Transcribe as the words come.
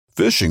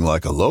Fishing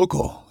like a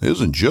local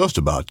isn't just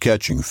about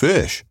catching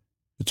fish.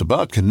 It's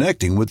about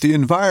connecting with the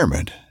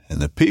environment and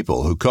the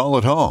people who call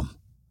it home.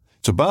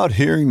 It's about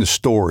hearing the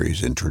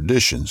stories and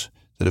traditions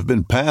that have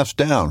been passed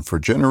down for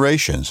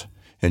generations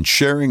and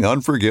sharing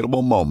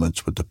unforgettable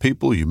moments with the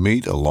people you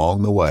meet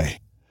along the way.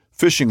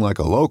 Fishing like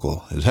a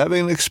local is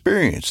having an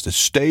experience that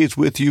stays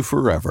with you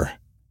forever.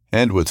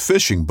 And with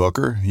Fishing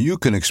Booker, you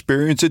can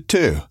experience it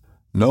too,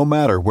 no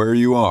matter where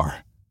you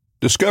are.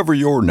 Discover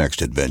your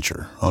next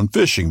adventure on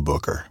Fishing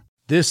Booker.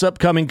 This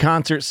upcoming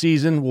concert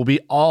season will be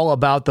all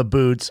about the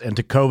boots, and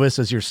Tecovas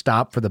is your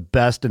stop for the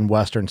best in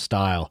Western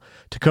style.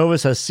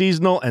 Tecovas has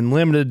seasonal and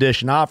limited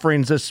edition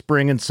offerings this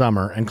spring and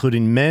summer,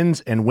 including men's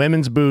and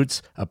women's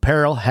boots,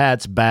 apparel,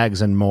 hats,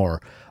 bags, and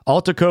more.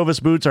 All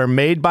Tecovas boots are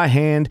made by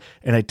hand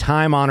in a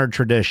time-honored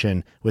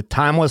tradition with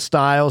timeless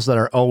styles that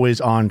are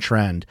always on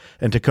trend.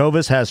 And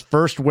Tecovas has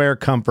first wear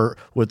comfort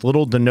with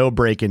little to no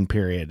break-in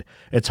period.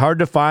 It's hard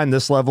to find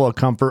this level of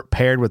comfort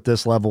paired with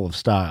this level of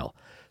style.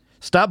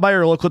 Stop by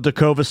your local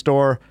Tecovas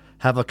store,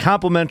 have a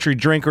complimentary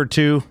drink or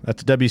two,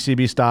 that's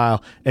WCB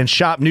style, and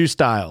shop new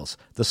styles.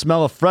 The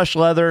smell of fresh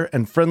leather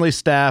and friendly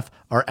staff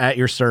are at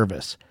your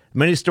service.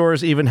 Many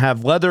stores even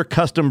have leather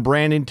custom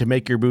branding to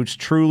make your boots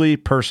truly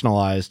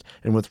personalized.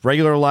 And with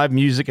regular live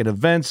music and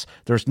events,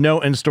 there's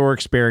no in-store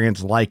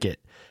experience like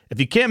it.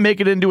 If you can't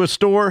make it into a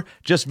store,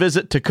 just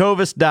visit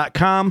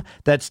tecovas.com.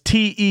 That's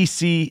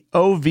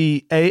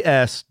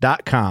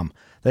TECOVAS.com.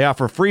 They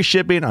offer free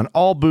shipping on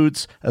all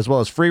boots, as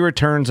well as free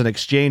returns and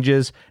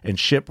exchanges, and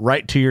ship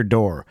right to your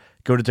door.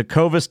 Go to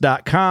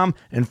tecovas.com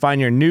and find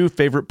your new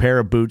favorite pair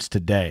of boots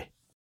today.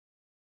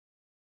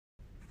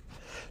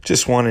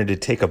 Just wanted to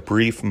take a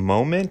brief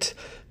moment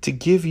to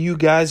give you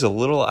guys a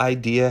little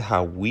idea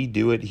how we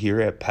do it here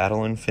at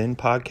Paddle and Fin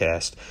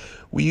Podcast.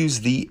 We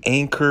use the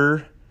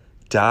Anchor.fm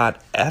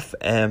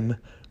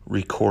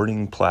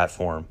recording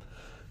platform.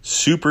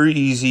 Super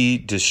easy,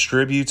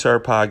 distributes our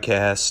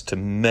podcast to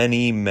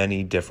many,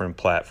 many different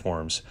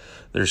platforms.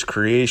 There's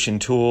creation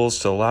tools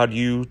to allow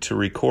you to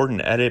record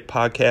and edit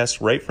podcasts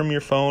right from your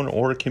phone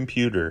or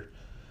computer.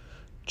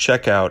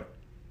 Check out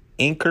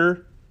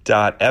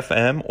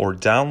Anchor.fm or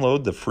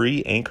download the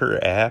free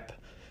Anchor app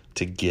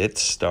to get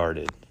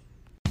started.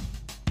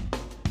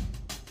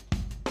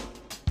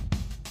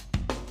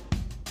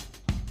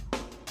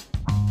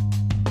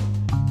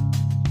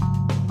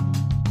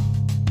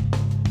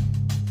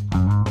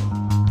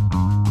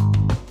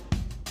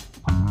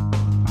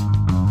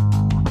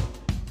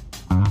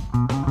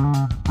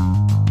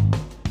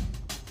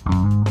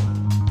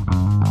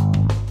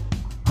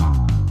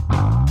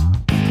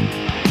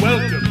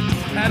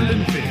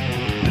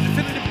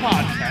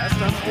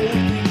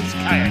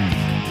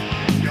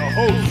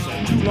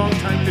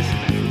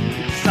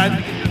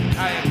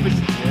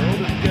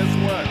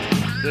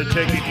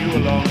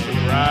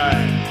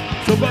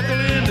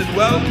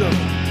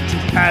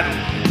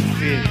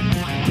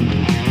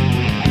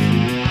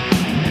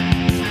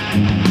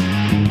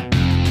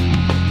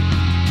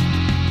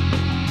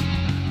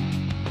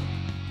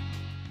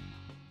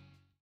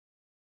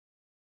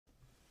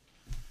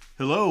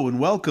 Hello and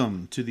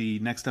welcome to the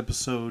next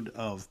episode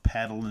of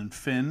Paddle and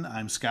Fin.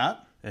 I'm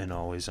Scott. And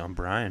always I'm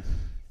Brian.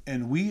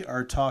 And we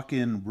are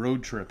talking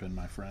road tripping,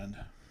 my friend.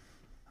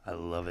 I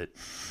love it.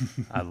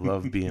 I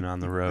love being on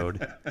the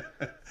road.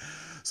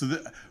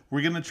 So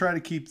we're going to try to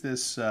keep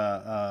this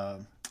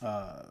this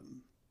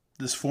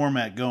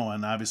format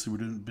going. Obviously,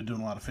 we've been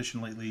doing a lot of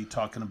fishing lately,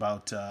 talking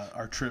about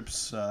our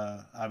trips,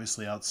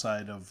 obviously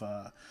outside of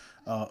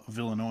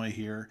Illinois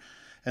here.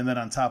 And then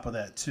on top of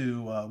that,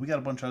 too, we got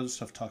a bunch of other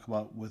stuff to talk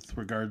about with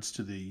regards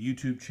to the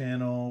YouTube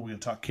channel. We're going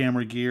to talk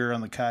camera gear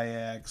on the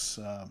kayaks.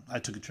 I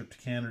took a trip to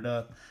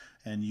Canada,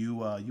 and you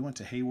went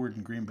to Hayward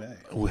and Green Bay.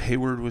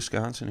 Hayward,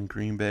 Wisconsin, and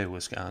Green Bay,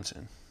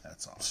 Wisconsin.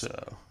 That's awesome.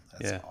 So,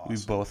 That's awesome.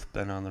 We've both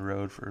been on the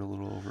road for a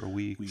little over a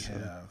week. We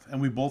have.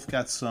 And we both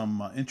got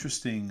some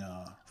interesting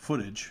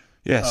footage.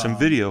 Yeah, some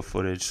video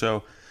footage.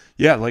 So,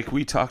 yeah, like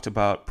we talked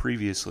about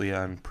previously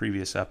on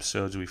previous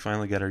episodes, we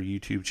finally got our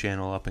YouTube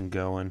channel up and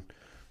going.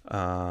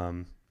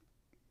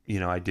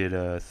 I did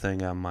a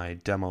thing on my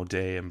demo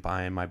day and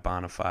buying my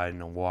Bonafide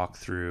and a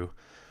walkthrough,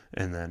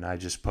 and then I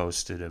just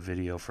posted a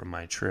video from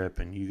my trip,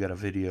 and you got a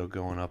video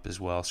going up as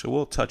well. So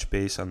we'll touch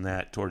base on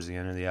that towards the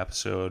end of the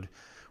episode.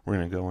 We're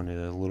going to go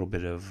into a little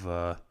bit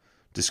of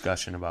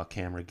discussion about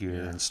camera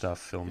gear and stuff,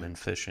 filming,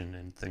 fishing,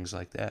 and things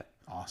like that.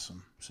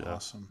 Awesome. So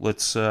awesome.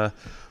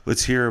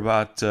 Let's hear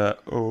about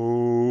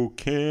Oh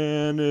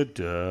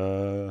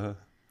Canada.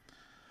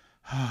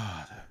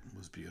 That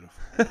was beautiful.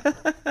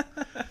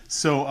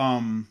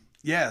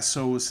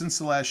 So since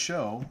the last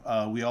show,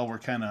 we all were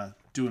kind of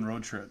doing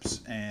road trips,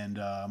 and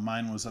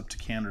mine was up to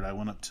Canada. I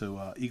went up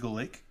to Eagle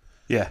Lake.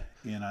 Yeah.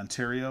 In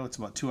Ontario. It's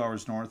about 2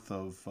 hours north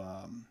of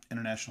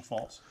International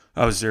Falls.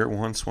 I was there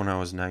once when I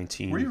was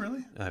 19. Were you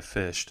really? I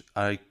fished.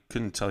 I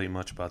couldn't tell you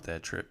much about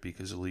that trip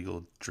because the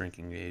legal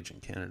drinking age in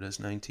Canada is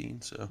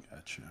 19. So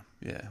gotcha.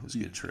 Yeah, it was a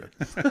good trip.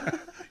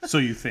 So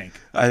you think?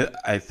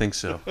 I think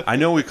so. I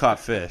know we caught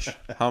fish.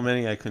 How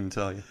many, I couldn't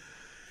tell you.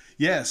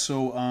 Yeah,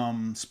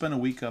 so spent a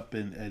week up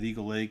at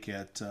Eagle Lake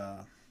at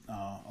a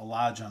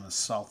lodge on the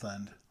south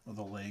end of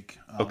the lake,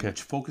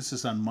 which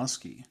focuses on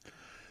muskie.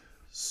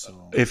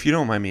 So, if you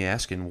don't mind me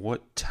asking,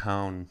 what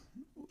town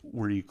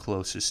were you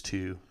closest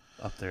to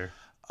up there?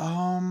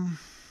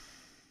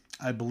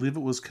 I believe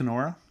it was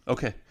Kenora.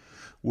 Okay.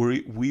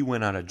 We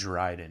went out of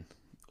Dryden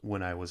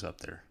when I was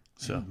up there.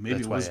 So maybe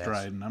it was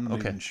Dryden. I'm not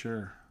even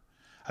sure.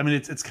 I mean,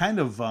 it's kind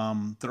of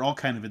they're all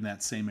kind of in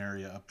that same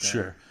area up there.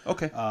 Sure.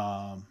 Okay.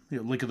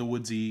 Lake of the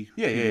Woodsy.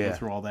 Yeah. Go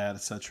through all that,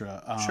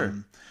 etc. Sure.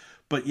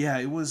 But yeah,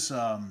 it was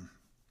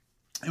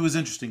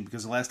interesting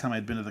because the last time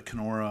I'd been to the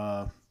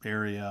Kenora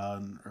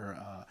area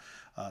or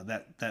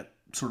that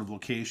sort of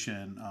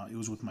location, it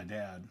was with my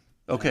dad.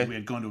 Okay. We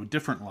had gone to a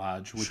different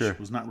lodge, which Sure.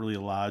 was not really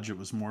a lodge. It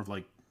was more of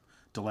like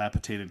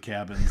dilapidated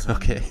cabins. And,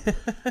 Okay.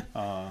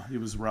 it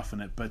was roughing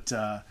it, but.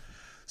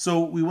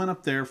 So we went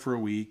up there for a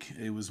week.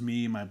 It was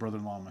me, my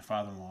brother-in-law, and my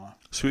father-in-law.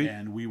 Sweet.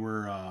 And we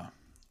were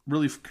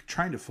really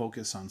trying to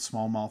focus on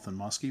smallmouth and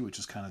muskie, which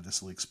is kind of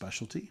this lake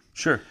specialty.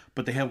 Sure.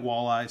 But they have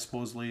walleye,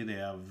 supposedly. They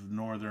have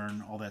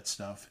northern, all that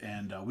stuff.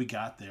 And we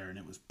got there, and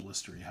it was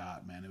blistery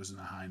hot, man. It was in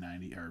the high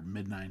 90s or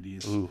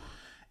mid-90s. Ooh.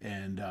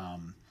 And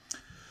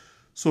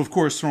so, of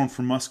course, throwing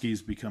for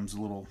muskies becomes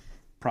a little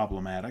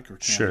problematic or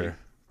challenging. Sure.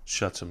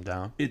 Shuts them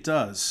down. It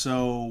does.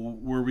 So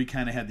where we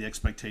kind of had the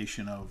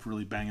expectation of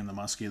really banging the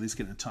muskie, at least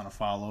getting a ton of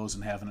follows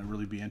and having it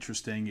really be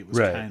interesting, it was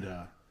kind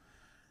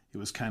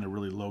of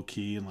really low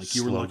key and like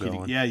you were lucky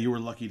going. you were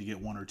lucky to get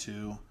one or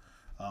two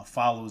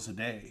follows a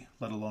day,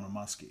 let alone a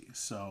muskie.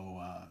 So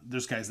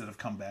there's guys that have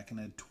come back and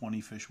had 20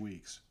 fish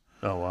weeks.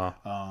 Oh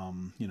wow.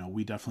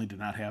 We definitely did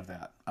not have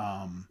that.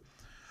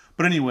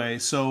 But anyway,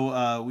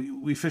 so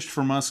we fished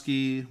for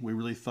muskie. We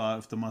really thought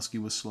if the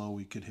muskie was slow,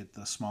 we could hit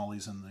the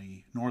smallies and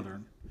the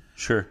northern.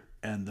 Sure.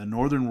 And the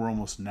northern were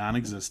almost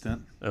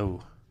non-existent.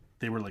 Oh.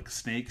 They were like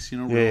snakes,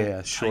 real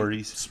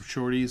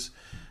shorties,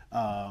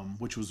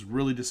 which was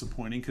really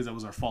disappointing because that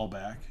was our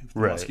fallback if the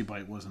Right. muskie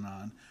bite wasn't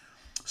on.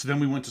 So then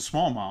we went to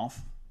smallmouth.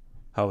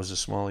 How was the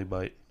smallie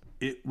bite?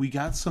 We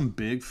got some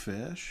big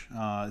fish.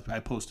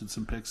 I posted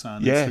some pics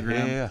on Yeah,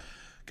 Instagram. yeah.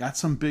 Got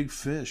some big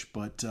fish,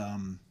 but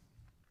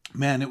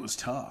man, it was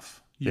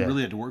tough. You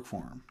really had to work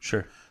for them.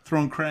 Sure.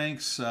 Throwing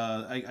cranks.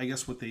 I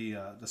guess what the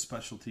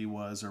specialty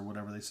was or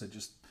whatever they said,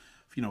 just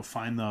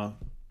find the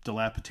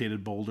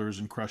dilapidated boulders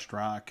and crushed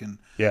rock and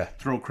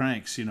throw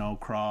cranks,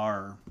 craw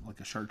or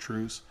like a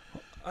chartreuse.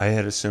 I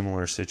had a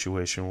similar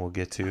situation we'll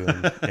get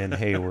to in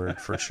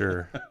Hayward for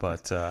sure.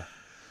 But,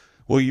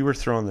 you were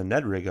throwing the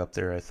Ned rig up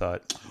there, I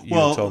thought. You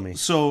told me.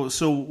 So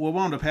what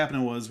wound up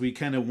happening was we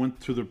kind of went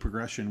through the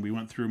progression. We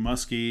went through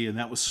muskie, and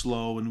that was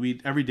slow.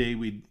 And every day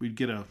we'd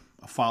get a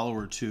follow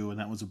or two, and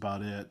that was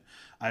about it.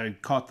 I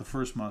caught the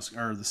first muskie,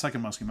 or the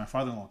second muskie. My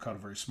father-in-law caught a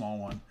very small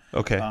one.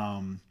 Okay.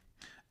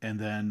 And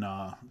then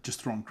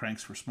just throwing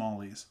cranks for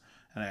smallies.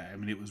 And I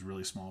mean, it was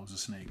really small. It was a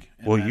snake.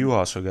 And then, you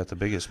also got the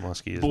biggest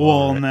muskie as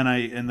well,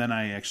 right? and then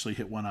I actually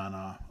hit one on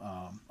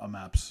a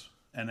Meps,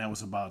 and that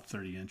was about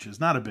 30 inches.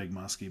 Not a big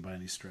muskie by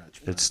any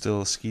stretch. It's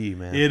still a ski,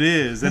 man. It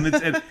is, and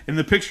it's and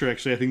the picture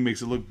actually I think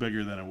makes it look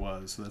bigger than it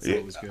was. So that's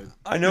always good.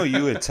 I know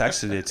you had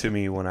texted it to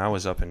me when I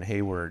was up in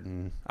Hayward,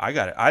 and I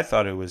got it. I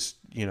thought it was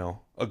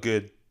a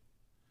good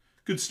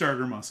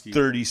starter muskie,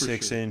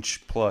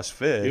 36-inch plus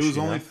fish. It was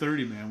only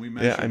 30, man. We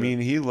measured. Yeah, I mean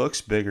he looks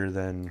bigger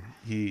than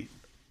he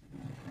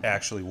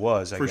actually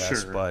was, I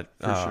guess. Sure. But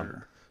for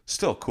sure.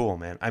 Still cool,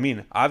 man. I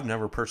mean, I've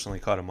never personally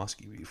caught a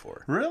muskie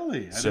before.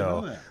 Really? I didn't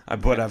know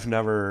that. But I've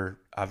never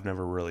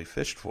really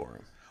fished for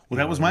him. Well,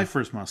 that was my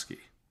first muskie.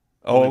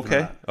 Oh,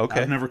 okay.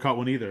 Okay. I've never caught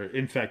one either.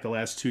 In fact, the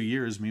last 2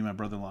 years, me and my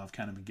brother-in-law have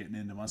kind of been getting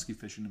into muskie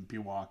fishing in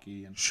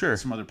Pewaukee and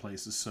some other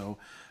places. So,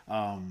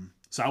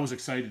 so I was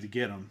excited to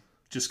get them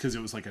just because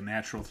it was like a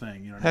natural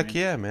thing. You know what I mean?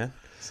 Yeah, man.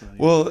 So,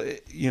 well,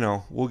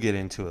 we'll get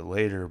into it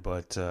later,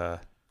 but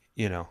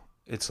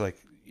it's like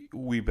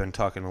we've been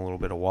talking a little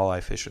bit of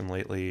walleye fishing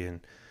lately, and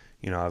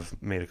I've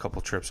made a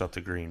couple trips up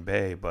to Green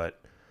Bay,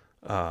 but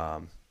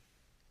our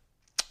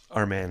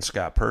man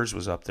Scott Purz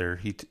was up there.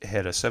 He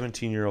had a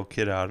 17-year-old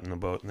kid out in the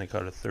boat, and they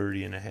caught a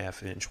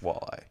 30.5-inch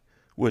walleye,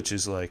 which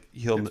is like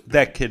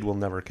that kid will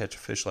never catch a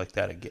fish like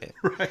that again.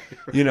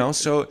 Right.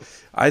 So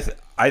I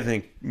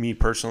think, me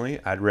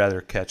personally, I'd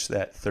rather catch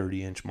that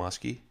 30-inch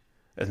muskie,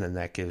 and then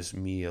that gives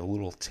me a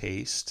little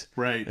taste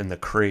and the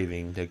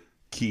craving to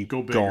keep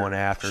going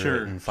after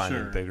it and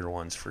finding bigger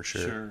ones for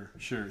sure.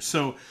 Sure.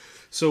 So,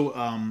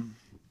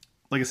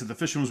 like I said, the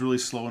fishing was really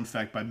slow. In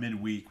fact, by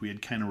midweek, we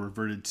had kind of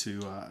reverted to,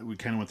 we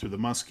kind of went through the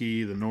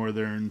muskie, the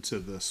northern, to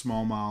the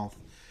smallmouth,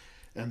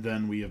 and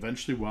then we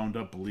eventually wound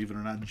up, believe it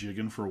or not,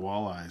 jigging for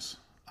walleyes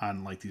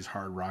on like these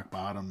hard rock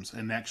bottoms.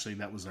 And actually,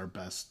 that was our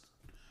best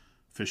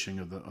fishing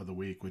of the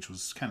week, which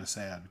was kind of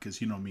sad because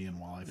me and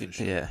walleye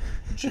fishing,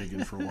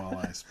 jigging for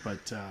walleyes.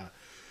 But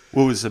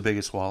what was the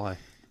biggest walleye?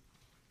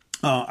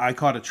 I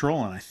caught a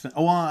trolling.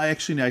 I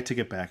take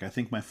it back. I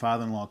think my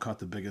father-in-law caught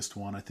the biggest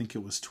one. I think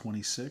it was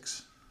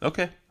 26.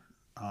 Okay.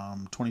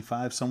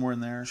 25, somewhere in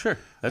there. Sure.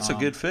 That's a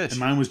good fish. And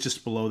mine was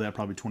just below that,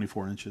 probably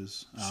 24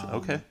 inches.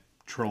 Okay.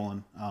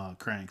 trolling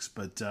cranks.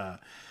 But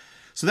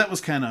so that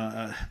was kind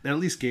of that at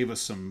least gave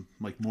us some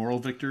like moral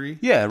victory.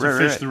 Yeah, to right,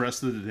 fish right. the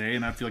rest of the day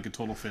and not feel like a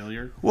total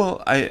failure.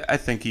 Well, I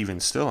think even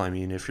still, I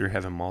mean, if you're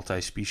having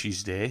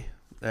multi-species day,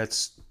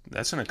 that's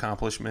an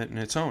accomplishment in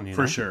its own. You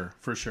know?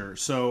 For sure.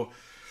 So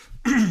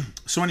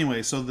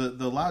anyway, so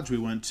the lodge we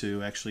went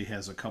to actually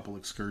has a couple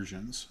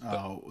excursions.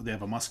 They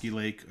have a musky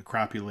lake, a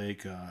crappie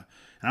lake, and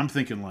I'm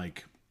thinking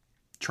like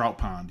trout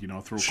pond,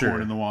 throw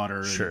corn in the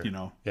water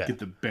and, get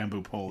the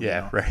bamboo pole.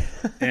 Yeah, right.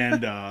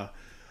 And,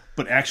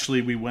 but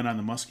actually we went on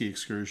the musky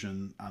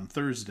excursion on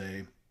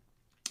Thursday.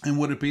 And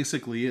what it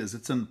basically is,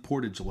 it's in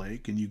Portage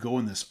Lake and you go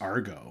in this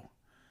Argo.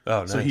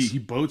 Oh, nice. So he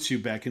boats you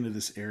back into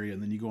this area,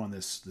 and then you go on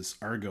this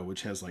Argo,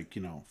 which has like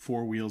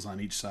 4 wheels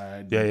on each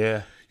side.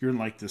 Yeah. You're in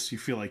like this. You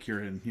feel like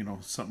you're in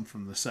something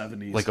from the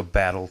 70s, like a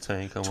battle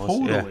tank almost.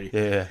 Totally.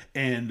 Yeah.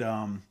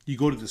 And you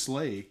go to this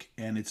lake,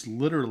 and it's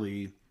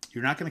literally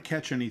you're not going to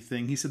catch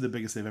anything. He said the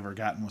biggest they've ever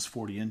gotten was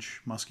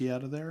 40-inch muskie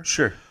out of there.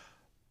 Sure.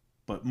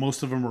 But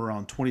most of them are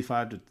around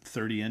 25 to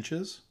 30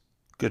 inches.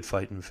 Good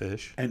fighting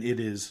fish. And it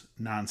is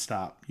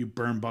nonstop. You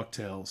burn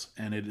bucktails,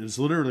 and it is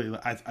literally.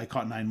 I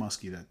caught 9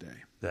 muskie that day.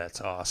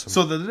 That's awesome.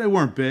 So they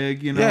weren't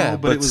big, Yeah,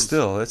 but it was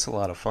still, it's a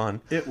lot of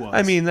fun. It was.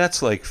 I mean,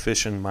 that's like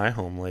fishing my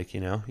home lake.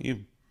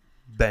 You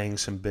bang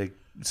some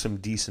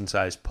decent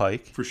sized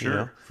pike for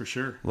sure, for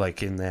sure.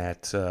 Like in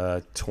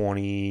that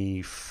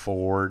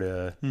 24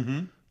 to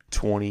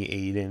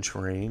 28-inch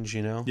range.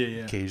 Yeah.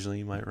 Occasionally,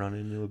 you might run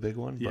into a big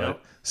one, Yep.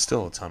 but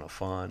still a ton of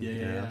fun.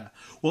 Yeah.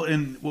 Well,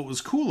 and what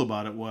was cool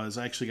about it was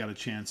I actually got a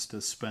chance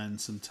to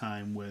spend some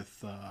time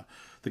with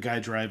the guy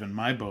driving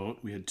my boat.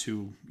 We had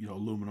 2,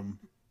 aluminum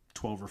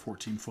 12 or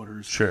 14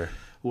 footers. Sure.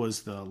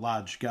 Was the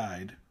lodge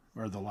guide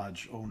or the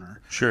lodge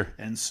owner. Sure.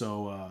 And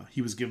so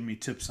he was giving me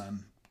tips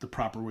on the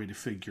proper way to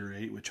figure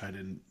 8, which I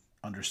didn't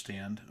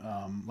understand.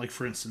 Like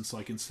for instance,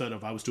 like instead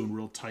of I was doing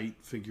real tight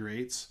figure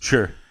 8s.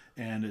 Sure.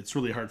 And it's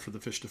really hard for the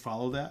fish to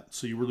follow that.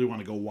 So you really want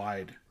to go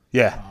wide.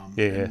 Yeah.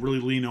 And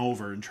really lean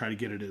over and try to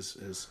get it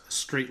as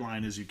straight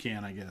line as you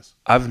can, I guess.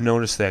 I've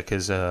noticed that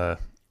because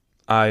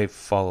I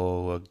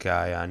follow a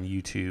guy on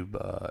YouTube,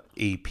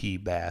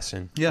 AP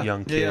Bassin,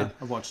 young kid. Yeah.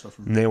 I've watched stuff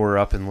from him. And they were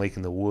up in Lake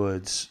in the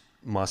Woods,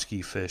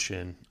 muskie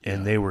fishing,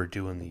 and they were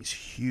doing these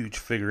huge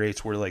figure 8s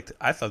where, like,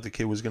 I thought the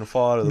kid was going to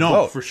fall out of the boat.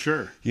 No, for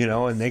sure.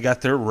 And they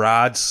got their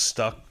rods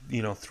stuck,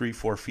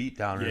 3-4 feet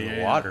down in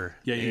the water.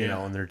 Yeah.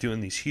 And they're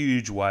doing these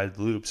huge wide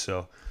loops.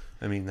 So,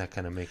 I mean, that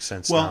kind of makes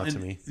sense now to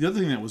me. The other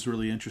thing that was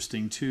really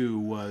interesting too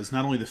was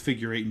not only the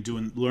figure 8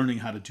 and learning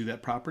how to do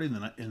that properly, and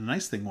the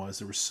nice thing was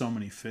there were so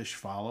many fish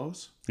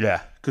follows.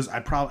 Yeah, because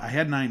I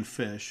had 9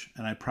 fish,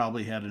 and I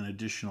probably had an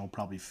additional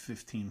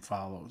 15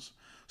 follows.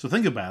 So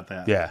think about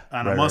that. Yeah,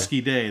 on a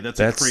muskie day, that's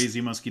a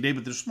crazy muskie day,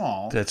 but they're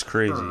small. That's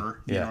crazy. You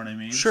know what I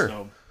mean? Sure.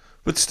 So,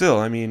 but still,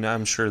 I mean,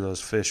 I'm sure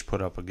those fish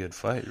put up a good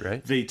fight,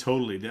 right? They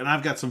totally did. And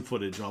I've got some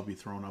footage I'll be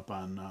throwing up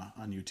on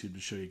YouTube to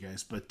show you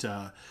guys. But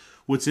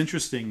what's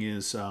interesting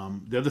is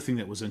the other thing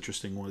that was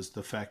interesting was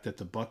the fact that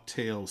the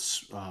bucktail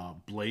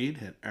blade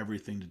had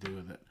everything to do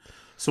with it.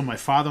 So my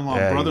father-in-law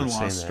and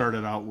brother-in-law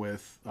started out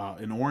with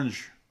an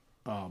orange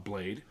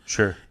blade.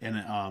 Sure.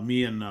 And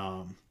me and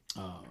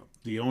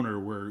the owner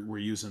were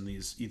using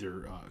these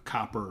either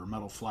copper or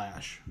metal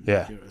flash.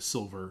 Yeah. Like a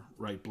silver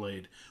right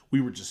blade. We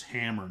were just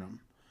hammering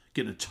them,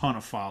 getting a ton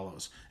of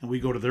follows. And we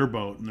go to their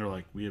boat, and they're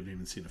like, we haven't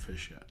even seen a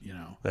fish yet,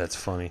 That's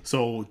funny.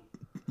 So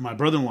my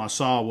brother-in-law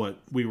saw what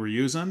we were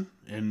using,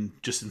 and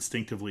just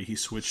instinctively he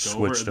switched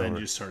over and then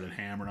just started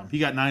hammering them. He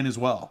got 9 as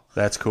well.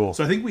 That's cool.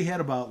 So I think we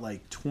had about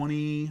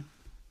 20...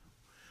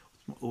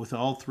 With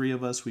all 3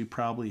 of us, we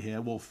probably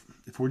had,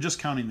 if we're just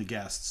counting the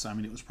guests, I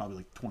mean, it was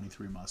probably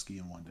 23 muskie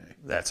in one day.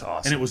 That's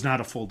awesome. And it was not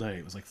a full day.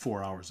 It was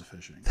 4 hours of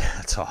fishing.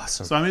 That's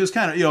awesome. So, I mean, it was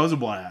kind of, it was a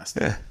blast.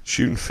 Yeah,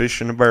 shooting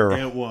fish in a barrel.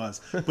 It was.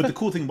 But the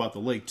cool thing about the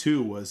lake,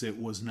 too, was it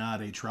was not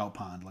a trout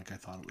pond like I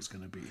thought it was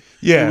going to be.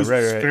 Yeah, it was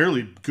right.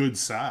 fairly good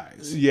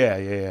size. Yeah.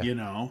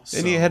 So.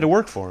 And you had to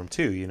work for them,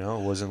 too, It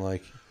wasn't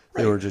like...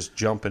 They were just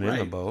jumping in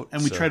the boat.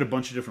 And we tried a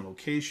bunch of different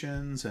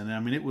locations. And I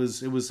mean, it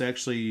was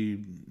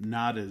actually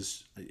not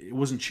as, it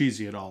wasn't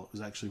cheesy at all. It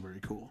was actually very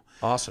cool.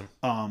 Awesome.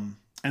 And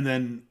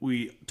then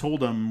we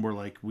told him,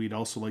 we'd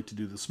also like to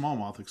do the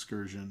smallmouth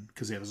excursion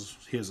because he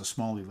has a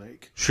smallie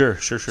lake. Sure.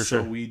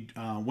 So we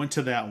went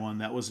to that one.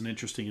 That was an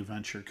interesting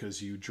adventure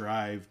because you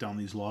drive down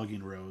these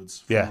logging roads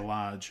from the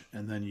lodge,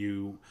 and then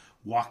you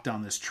walk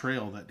down this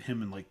trail that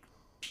him and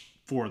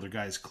 4 other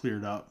guys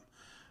cleared up,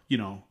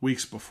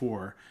 weeks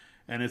before.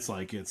 And it's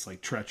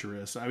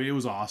treacherous. I mean, it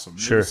was awesome.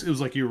 Sure. It was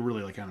like you were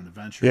really on an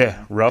adventure.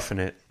 Yeah, roughing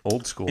it,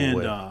 old school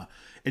way.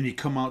 And you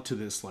come out to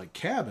this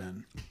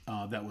cabin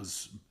that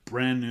was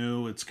brand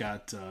new. It's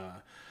got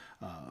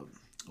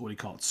what do you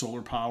call it?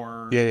 Solar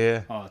power.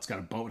 Yeah. It's got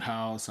a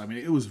boathouse. I mean,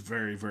 it was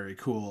very, very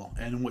cool.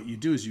 And what you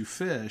do is you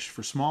fish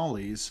for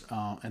smallies,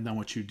 and then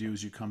what you do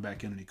is you come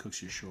back in and he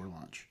cooks you shore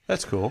lunch.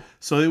 That's cool.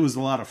 So it was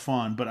a lot of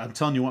fun. But I'm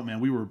telling you what, man,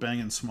 we were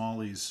banging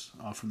smallies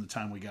from the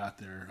time we got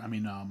there. I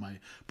mean, my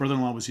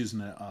brother-in-law was using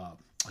a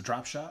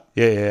drop shot.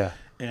 Yeah.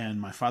 And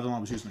my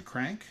father-in-law was using a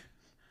crank.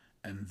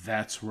 and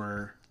that's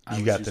where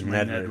You got the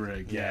Ned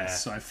rig. Yeah.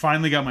 So I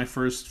finally got my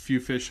first few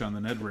fish on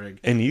the Ned rig.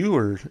 And you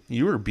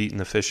were beating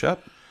the fish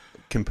up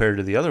compared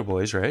to the other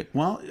boys, right?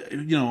 Well,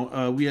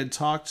 we had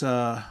talked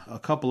a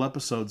couple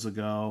episodes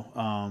ago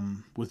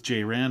with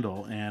Jay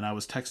Randall, and I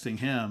was texting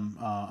him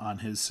on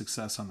his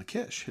success on the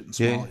Kish, hitting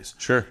smallies. Yeah,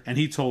 sure. And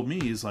he told me,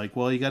 he's like,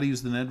 well, you got to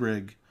use the Ned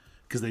rig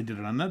because they did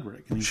it on Ned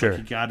rig. And he's Sure.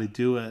 like, you got to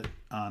do it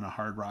on a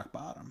hard rock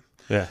bottom.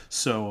 Yeah.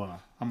 So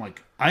I'm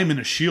like, I'm in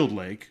a shield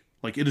lake.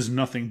 Like, it is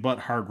nothing but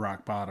hard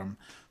rock bottom.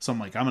 So I'm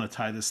like, I'm going to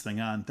tie this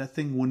thing on. That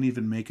thing wouldn't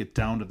even make it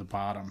down to the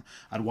bottom.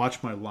 I'd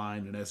watch my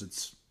line, and as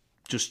it's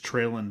just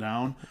trailing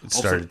down, it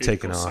started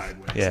taking off.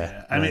 Sideways.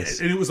 Yeah. I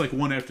nice. mean, and it was like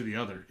one after the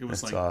other. It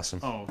was That's like, awesome.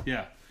 Oh,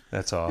 yeah.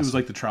 That's awesome. It was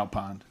like the trout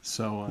pond.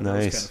 So that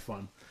Nice. was kind of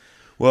fun.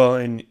 Well,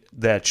 and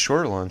that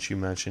short lunch you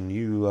mentioned,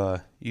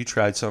 you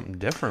tried something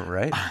different,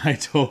 right? I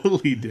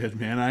totally did,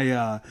 man.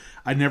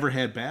 I never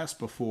had bass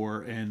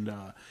before, and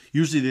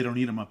usually they don't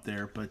eat them up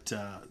there, but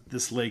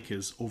this lake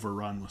is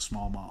overrun with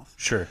smallmouth.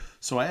 Sure.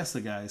 So I asked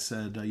the guy, I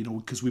said,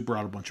 because we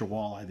brought a bunch of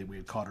walleye that we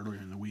had caught earlier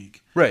in the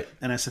week. Right.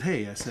 And I said,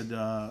 hey,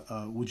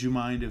 would you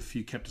mind if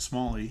you kept a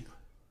smallie?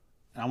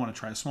 I want to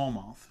try a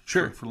smallmouth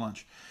for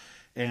lunch.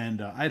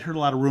 And I'd heard a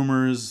lot of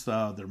rumors.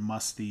 They're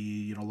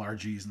musty,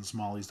 largies and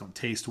smallies don't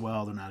taste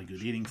well. They're not a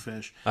good eating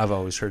fish. I've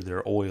always heard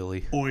they're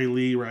oily.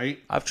 Oily, right?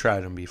 I've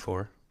tried them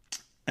before.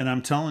 And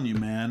I'm telling you,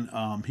 man,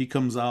 he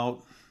comes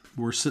out.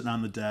 We're sitting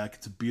on the deck.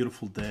 It's a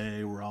beautiful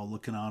day. We're all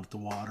looking out at the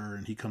water,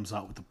 and he comes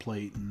out with the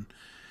plate, and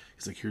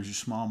he's like, here's your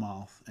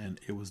smallmouth. And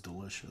it was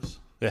delicious.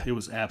 Yeah. It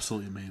was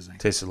absolutely amazing.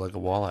 Tasted like a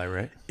walleye,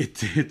 right? It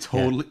did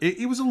totally.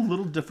 Yeah. It was a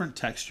little different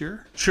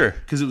texture. Sure.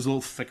 Because it was a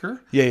little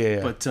thicker. Yeah.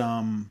 But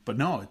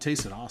no, it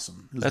tasted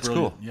awesome. It was That's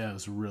brilliant. cool. Yeah, it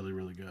was really,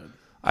 really good.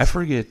 I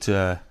forget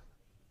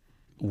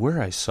where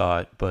I saw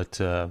it,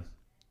 but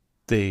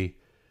they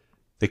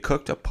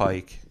cooked a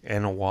pike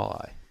and a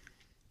walleye,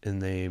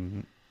 and they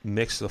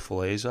mixed the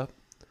fillets up,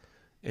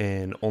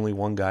 and only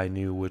one guy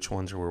knew which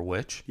ones were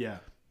which. Yeah.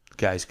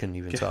 Guys couldn't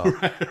even tell.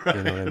 Right,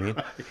 you know what I mean?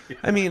 Right, yeah.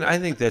 I mean, I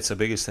think that's the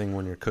biggest thing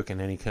when you're cooking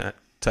any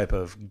type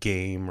of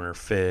game or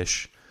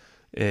fish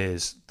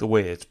is the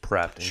way it's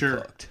prepped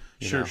and cooked.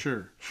 For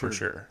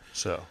sure.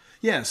 So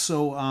yeah,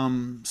 so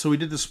we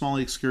did the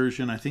smallie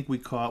excursion. I think we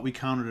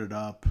counted it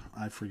up.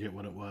 I forget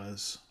what it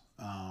was.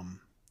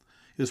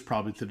 It was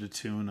probably to the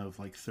tune of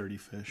like 30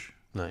 fish.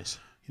 Nice.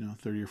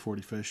 30 or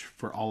 40 fish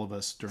for all of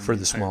us during for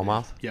the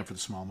smallmouth. Yeah, for the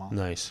smallmouth.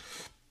 Nice.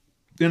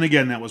 And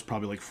again, that was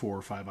probably like 4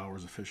 or 5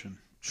 hours of fishing.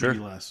 Sure.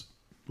 Maybe less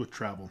with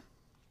travel.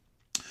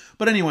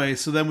 But anyway,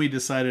 so then we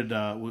decided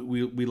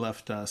we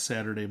left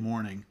Saturday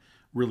morning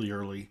really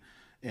early.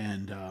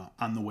 And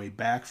on the way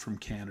back from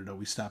Canada,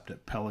 we stopped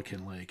at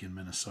Pelican Lake in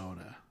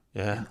Minnesota.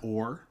 Yeah. In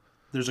Orr.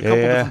 There's a couple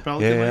different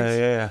Pelican Lakes.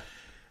 Yeah.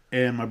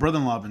 And my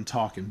brother-in-law had been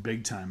talking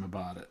big time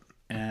about it.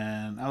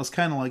 And I was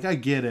kind of like, I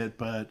get it,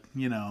 but,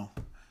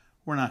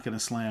 we're not going to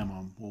slam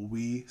him. Well,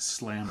 we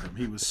slammed him.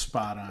 He was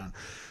spot on.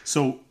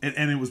 So,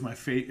 and it was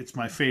it's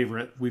my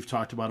favorite. We've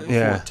talked about it before.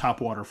 Yeah.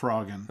 Topwater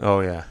frogging. Oh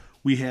yeah.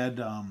 We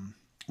had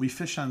we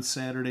fished on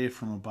Saturday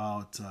from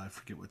about I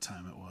forget what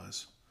time it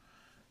was.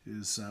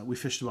 We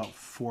fished about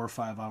 4 or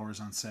 5 hours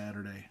on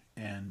Saturday,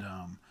 and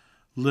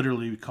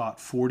literally we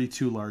caught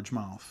 42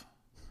 largemouth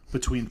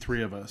between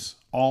 3 of us,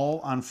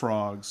 all on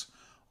frogs,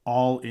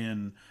 all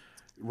in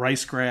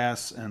rice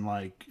grass and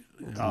like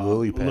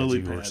lily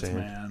pads,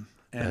 man.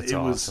 And that's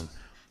awesome.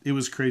 It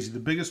was crazy. The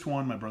biggest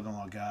one my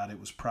brother-in-law got, it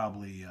was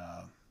probably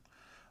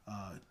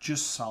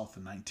just south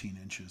of 19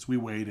 inches. We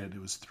weighed it.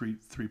 It was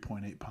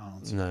 3.8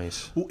 pounds.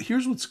 Nice. Well,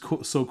 here's what's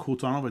so cool. I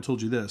don't know if I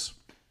told you this.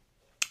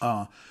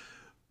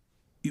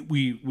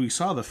 We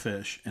saw the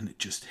fish, and it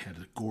just had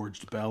a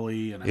gorged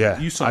belly. And yeah,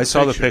 I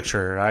saw the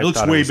picture. It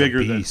looks way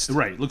bigger than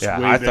right. Looks way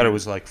bigger. I thought it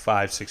was like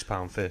 5-6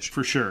 pound fish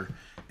for sure.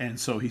 And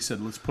so he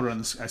said, "Let's put it on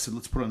the." I said,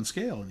 "Let's put it on the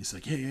scale." And he's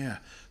like, "Yeah."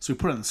 So we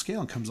put it on the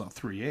scale and comes out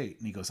 3.8.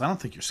 And he goes, "I don't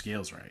think your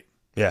scale's right."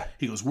 Yeah.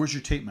 He goes, "Where's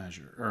your tape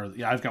measure?" Or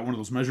I've got one of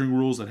those measuring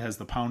rules that has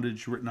the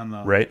poundage written on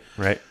the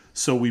right.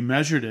 So we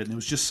measured it, and it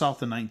was just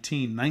south of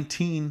 19.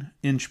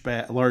 19-inch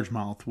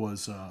largemouth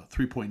was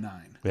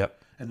 3.9.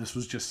 Yep. And this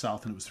was just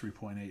south, and it was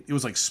 3.8. It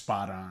was like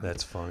spot on.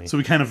 That's funny. So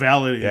we kind of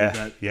validated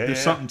that there's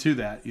Yeah. something to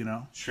that,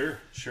 Sure.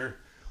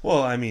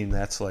 Well, I mean,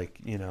 that's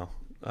like, in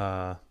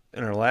our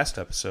last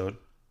episode,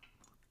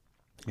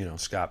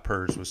 Scott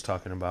Purrs was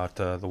talking about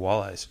the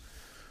walleyes.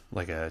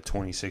 Like a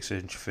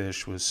 26-inch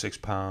fish was 6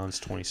 pounds,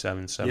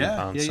 27, 7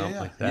 pounds, something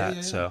like that.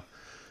 Yeah. So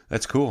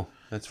that's cool.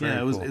 That's very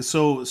cool.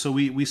 So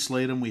we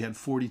slayed them. We had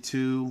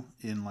 42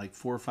 in like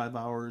 4 or 5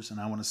 hours,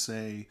 and I want to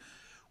say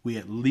we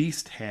at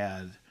least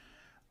had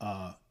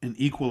an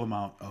equal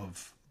amount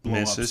of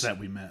blow-ups that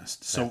we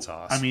missed. So that's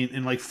awesome. I mean,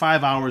 in like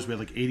 5 hours, we had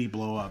like 80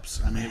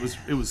 blow-ups. I mean,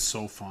 it was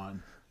so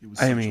fun. It was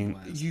I mean,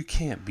 you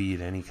can't beat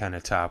any kind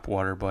of top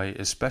water bite,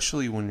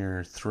 especially when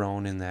you're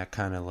thrown in that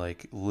kind of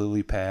like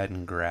lily pad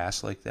and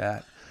grass like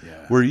that.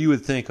 Yeah. Where you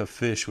would think a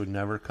fish would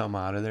never come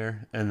out of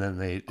there, and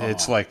then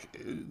it's like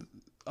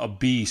a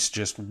beast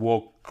just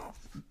woke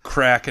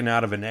cracking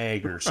out of an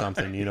egg or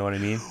something. You know what I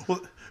mean?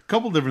 Well,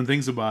 couple different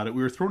things about it.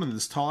 We were thrown in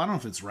this tall, I don't know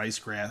if it's rice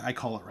grass. I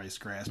call it rice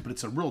grass, but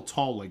it's a real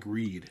tall, like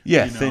reed.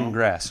 Yeah, thin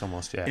grass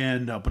almost, yeah.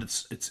 And, but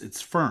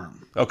it's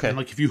firm. Okay. And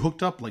like if you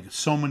hooked up like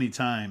so many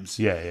times,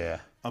 Yeah.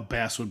 a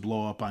bass would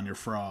blow up on your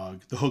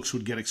frog. The hooks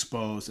would get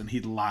exposed, and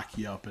he'd lock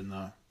you up in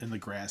the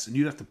grass, and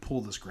you'd have to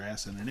pull this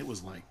grass in, and it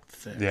was like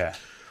thick. Yeah.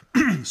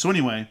 So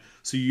anyway,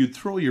 you'd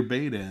throw your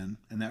bait in,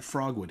 and that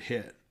frog would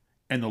hit,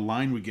 and the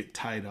line would get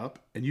tied up,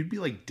 and you'd be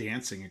like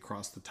dancing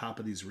across the top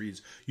of these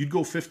reeds. You'd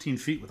go 15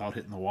 feet without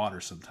hitting the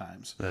water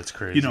sometimes. That's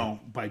crazy.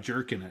 By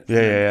jerking it.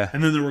 Yeah.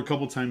 And then there were a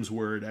couple times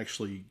where it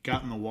actually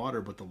got in the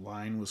water, but the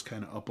line was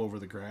kind of up over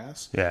the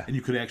grass. Yeah. And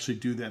you could actually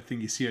do that thing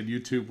you see on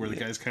YouTube where the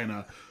guy's kind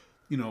of,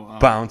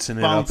 bouncing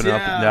it up and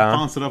up and down.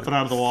 Bounce it up and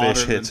out of the water.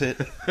 Fish hits it.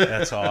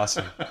 That's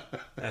awesome.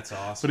 That's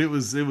awesome. But it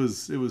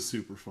was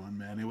super fun,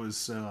 man. It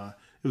was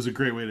a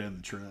great way to end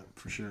the trip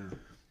for sure.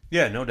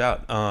 Yeah, no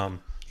doubt.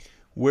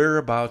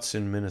 Whereabouts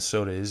in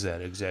Minnesota is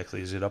that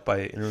exactly? Is it up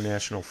by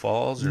International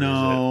Falls? Or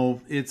no,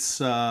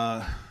 it's.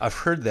 I've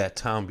heard that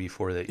town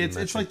before.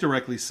 It's like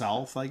directly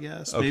south, I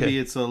guess. Okay. Maybe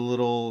it's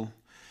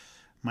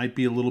might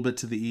be a little bit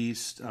to the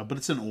east, but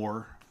it's in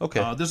Orr.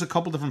 Okay. There's a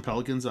couple different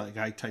pelicans. Like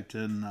I typed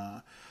in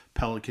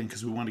pelican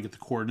because we wanted to get the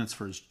coordinates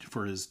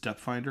for his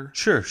depth finder.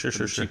 Sure.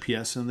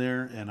 GPS in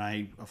there, and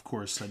I of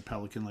course said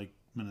pelican like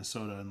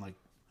Minnesota and like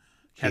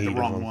had 8 the of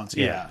wrong them. ones.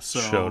 Yeah, so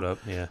showed up.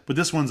 Yeah, but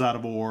this one's out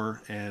of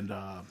Orr, and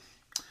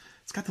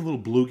it's got the little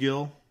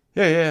bluegill.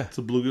 Yeah. It's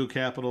a bluegill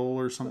capital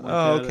or something like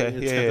Oh, that. okay.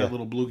 It's Yeah, got that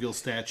little bluegill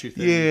statue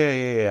thing.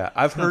 Yeah.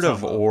 I've heard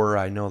of about. Orr.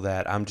 I know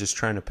that. I'm just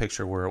trying to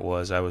picture where it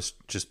was. I was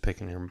just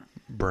picking your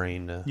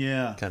brain to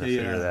kind of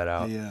figure that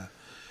out. Yeah.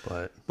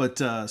 But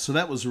So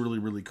that was really,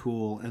 really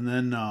cool. And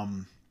then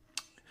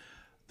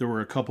there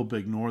were a couple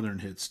big northern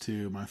hits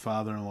too. My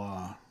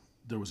father-in-law,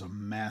 there was a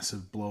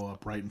massive blow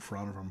up right in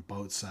front of him,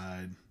 boat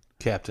side.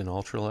 Captain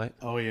Ultralight.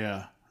 Oh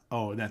yeah.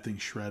 Oh, and that thing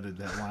shredded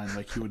that line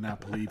like you would not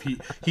believe.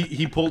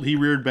 He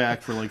reared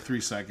back for like 3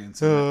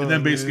 seconds, and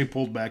then basically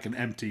pulled back an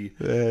empty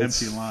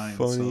line. Funny.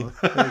 So.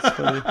 That's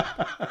funny.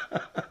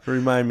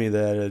 Remind me of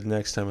that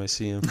next time I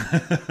see him.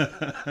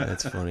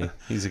 That's funny.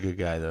 He's a good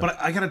guy though. But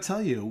I got to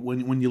tell you,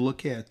 when you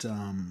look at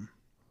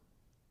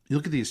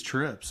these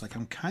trips, like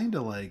I'm kind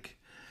of like,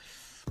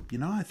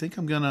 I think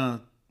I'm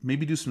gonna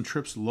maybe do some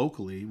trips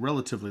locally,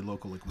 relatively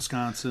local, like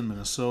Wisconsin,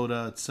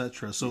 Minnesota,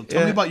 etc. So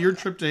tell me about your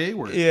trip to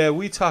Hayward. Yeah,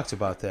 we talked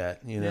about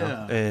that,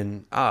 Yeah.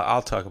 and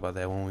I'll talk about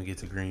that when we get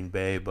to Green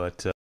Bay.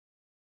 But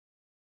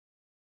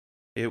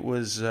it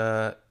was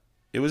a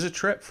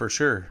trip for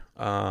sure.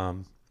 My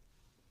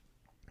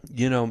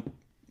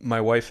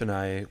wife and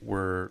I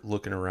were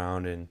looking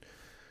around, and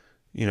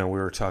we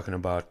were talking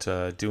about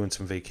doing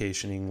some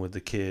vacationing with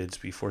the kids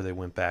before they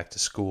went back to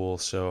school.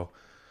 So.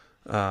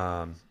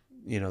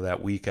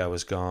 That week I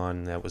was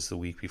gone, that was the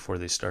week before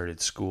they started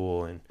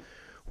school, and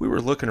we were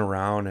looking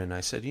around, and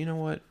I said, you know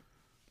what,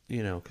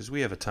 because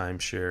we have a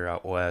timeshare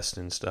out west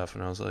and stuff,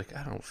 and I was like,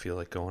 I don't feel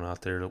like going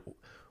out there.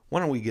 Why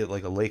don't we get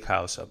like a lake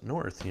house up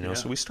north, Yeah.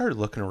 So we started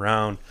looking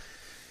around,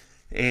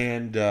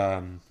 and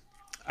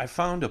I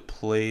found a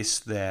place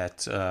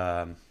that,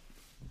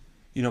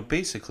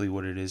 basically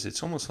what it is,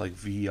 it's almost like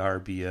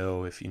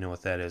VRBO, if you know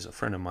what that is. A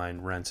friend of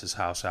mine rents his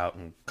house out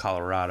in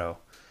Colorado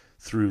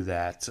through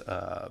that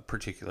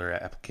particular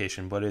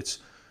application, but it's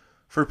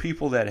for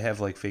people that have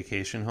like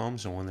vacation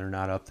homes, and when they're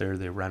not up there,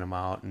 they rent them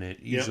out, and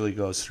it usually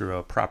goes through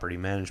a property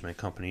management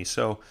company.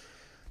 So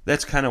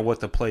that's kind of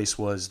what the place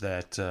was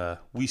that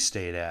we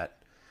stayed at,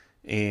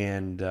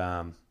 and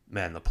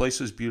man, the place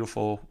was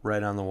beautiful,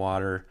 right on the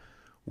water.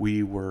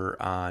 We were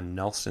on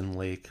Nelson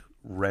Lake,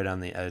 right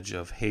on the edge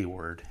of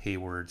Hayward.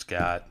 Hayward's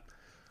got,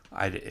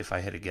 if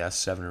I had to guess,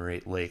 7 or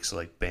 8 lakes,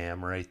 like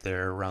bam, right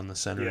there around the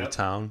center of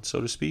town, so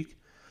to speak.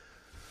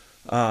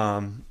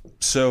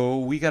 So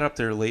we got up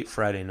there late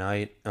Friday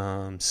night.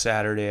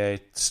 Saturday I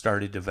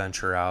started to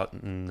venture out,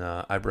 and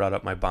I brought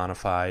up my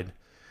Bonafide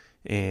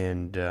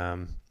and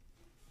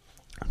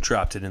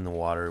dropped it in the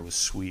water. It was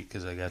sweet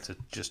because I got to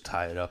just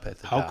tie it up at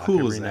the dock. How cool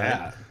every is night.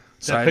 that?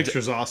 So That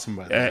picture's awesome,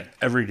 by the way.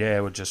 Every day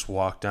I would just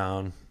walk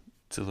down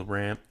to the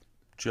ramp,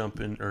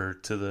 or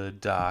to the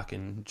dock,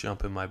 and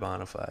jump in my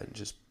Bonafide and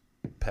just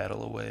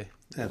paddle away.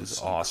 That it was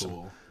so awesome.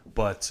 Cool.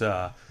 But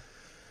I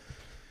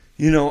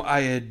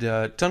had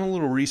done a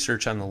little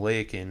research on the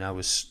lake, and I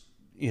was,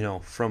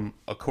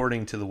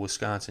 according to the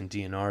Wisconsin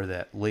DNR,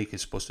 that lake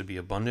is supposed to be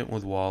abundant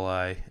with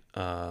walleye,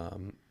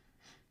 largemouth,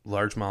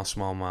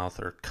 smallmouth,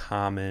 or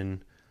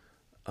common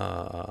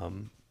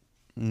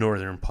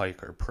northern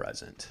pike are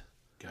present.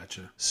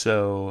 Gotcha.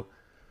 So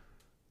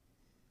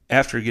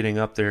after getting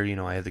up there,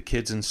 I had the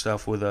kids and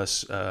stuff with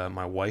us.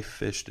 My wife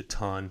fished a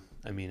ton.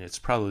 I mean, it's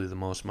probably the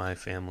most my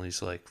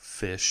family's like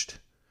fished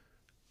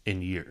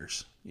in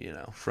years,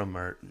 from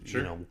our,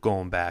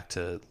 going back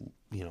to,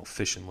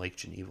 fishing Lake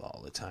Geneva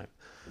all the time.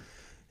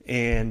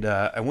 And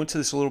I went to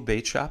this little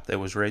bait shop that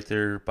was right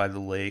there by the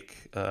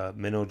lake,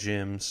 Minnow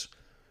Gyms,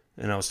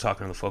 and I was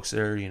talking to the folks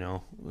there,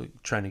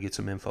 trying to get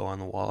some info on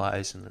the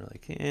walleyes, and they're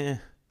like,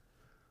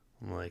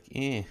 I'm like,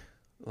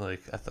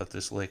 Like, I thought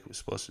this lake was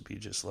supposed to be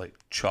just, like,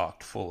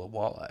 chocked full of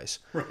walleyes.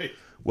 Right.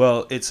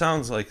 Well, it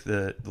sounds like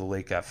the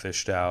lake got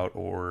fished out,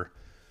 or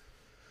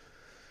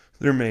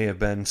there may have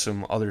been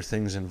some other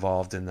things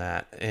involved in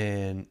that.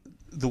 And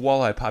the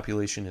walleye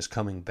population is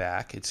coming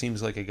back. It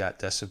seems like it got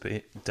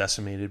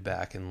decimated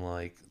back in,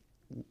 like,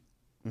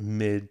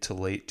 mid to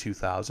late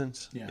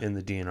 2000s. Yeah. And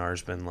the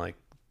DNR's been, like,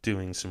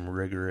 doing some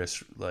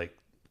rigorous, like,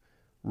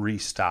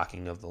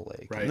 restocking of the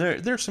lake. Right.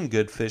 And there's some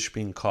good fish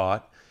being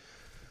caught.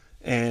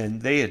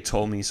 And they had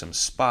told me some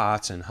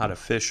spots and how to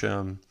fish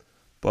them,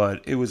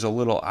 but it was a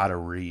little out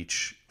of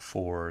reach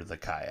for the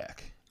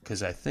kayak,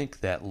 because I think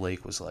that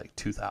lake was like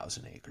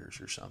 2,000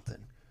 acres or something.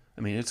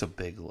 I mean, it's a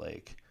big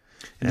lake.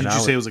 And did you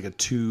say it was like a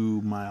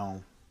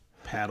 2-mile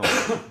paddle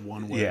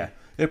one way? Yeah.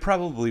 It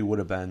probably would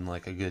have been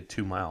like a good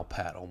 2-mile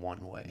paddle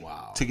one way.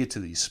 Wow. To get to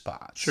these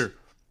spots. Sure.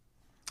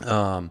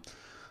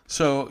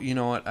 So, you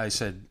know what? I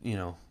said,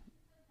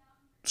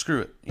 screw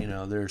it.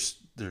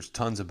 There's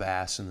tons of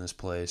bass in this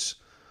place.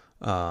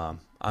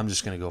 I'm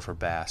just going to go for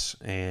bass.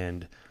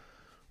 And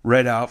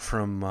right out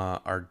from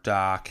our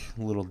dock,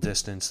 a little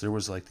distance, there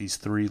was like these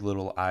 3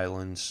 little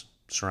islands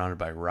surrounded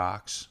by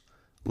rocks,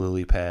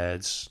 lily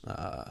pads,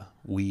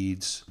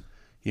 weeds,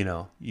 you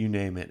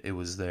name it, it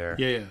was there.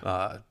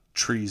 Yeah.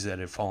 Trees that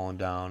had fallen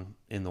down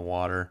in the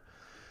water.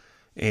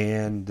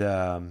 And,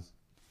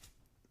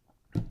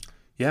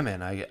 yeah,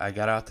 man, I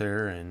got out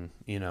there and,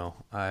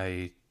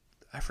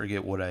 I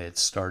forget what I had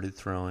started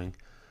throwing.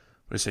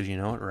 But I said, you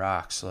know what,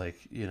 rocks, like,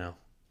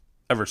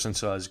 ever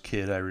since I was a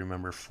kid, I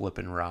remember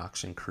flipping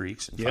rocks in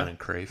creeks and finding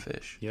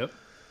crayfish. Yep.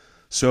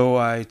 So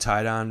I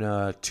tied on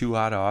a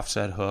 2-aught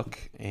offset hook,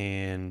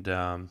 and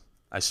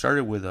I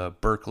started with a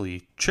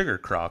Berkeley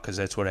chigger craw, because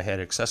that's what I had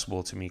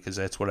accessible to me, because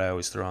that's what I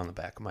always throw on the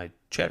back of my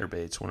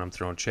chatterbaits when I'm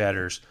throwing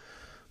chatters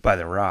by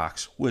the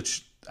rocks,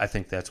 which I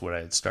think that's what I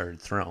had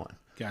started throwing.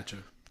 Gotcha.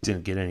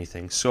 Didn't get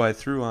anything. So I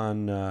threw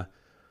on the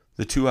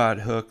 2-aught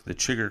hook, the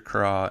chigger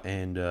craw,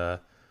 and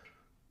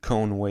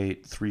cone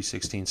weight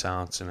 3/16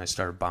 ounce, and I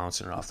started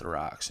bouncing it off the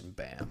rocks, and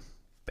bam,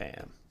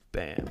 bam,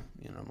 bam.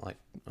 I'm like,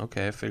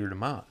 okay, I figured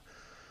them out.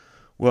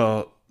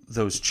 Well,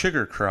 those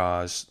chigger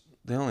craws,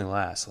 they only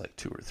last like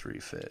 2 or 3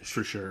 fish.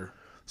 For sure.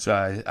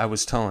 So I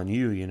was telling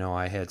you,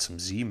 I had some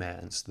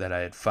Z-Mans that I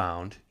had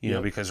found,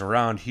 because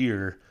around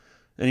here,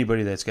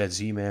 anybody that's got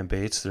Z-Man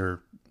baits, they're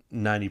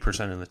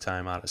 90% of the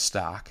time out of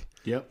stock.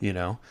 Yep.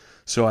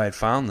 So I had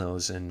found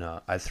those, and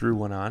I threw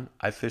one on.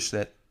 I fished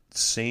that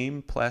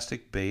same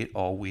plastic bait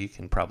all week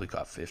and probably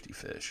caught 50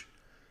 fish.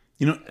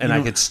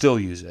 I could still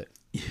use it.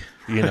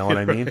 You know what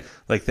I mean?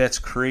 Like, that's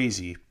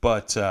crazy.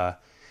 But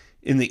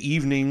in the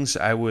evenings,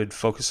 I would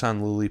focus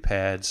on lily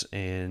pads,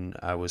 and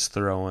I was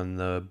throwing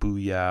the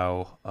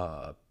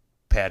Booyah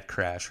pad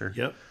crasher.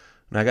 Yep.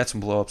 And I got some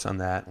blow-ups on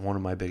that. One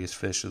of my biggest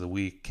fish of the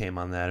week came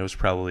on that. It was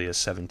probably a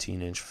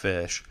 17-inch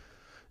fish.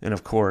 And,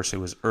 of course, it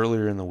was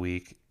earlier in the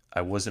week.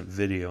 I wasn't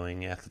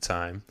videoing at the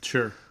time.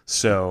 Sure.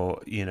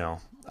 So,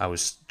 I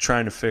was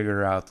trying to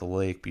figure out the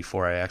lake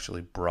before I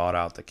actually brought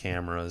out the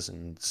cameras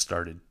and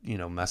started,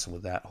 messing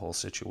with that whole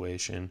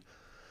situation.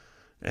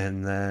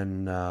 And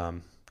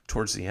then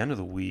towards the end of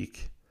the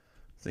week,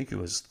 I think it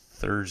was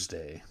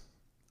Thursday,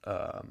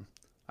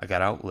 I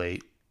got out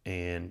late,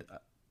 and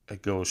I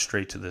go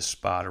straight to this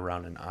spot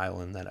around an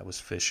island that I was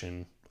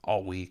fishing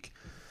all week.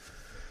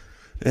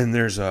 And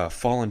there's a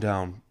fallen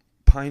down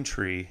pine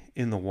tree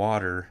in the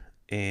water,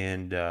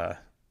 and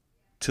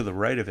to the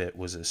right of it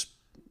was this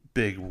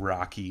big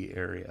rocky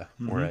area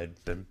where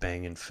I'd been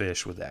banging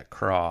fish with that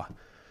craw.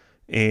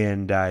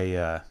 And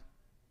I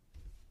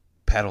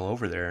paddle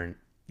over there, and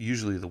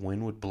usually the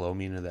wind would blow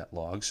me into that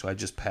log, so I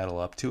just paddle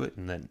up to it,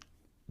 and then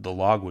the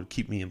log would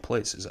keep me in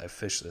place as I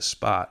fish this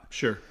spot.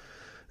 Sure.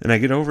 And I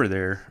get over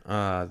there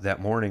that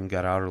morning,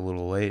 got out a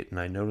little late, and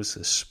I noticed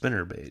this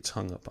spinnerbait's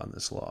hung up on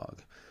this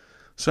log.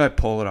 So I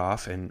pull it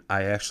off, and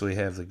I actually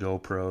have the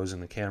GoPros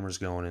and the cameras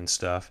going and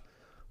stuff.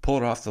 Pull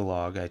it off the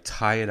log, I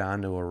tie it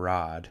onto a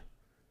rod,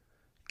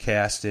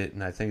 cast it,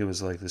 and I think it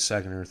was like the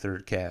second or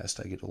third cast,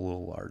 I get a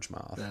little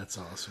largemouth. That's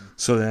awesome.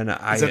 So then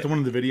Is that the one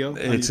in the video on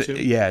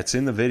YouTube? Yeah, it's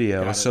in the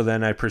video. So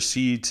then I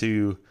proceed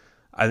to,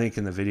 I think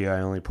in the video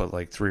I only put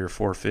like 3 or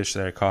 4 fish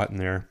that I caught in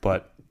there,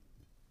 but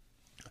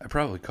I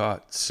probably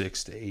caught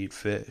 6 to 8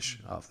 fish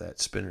off that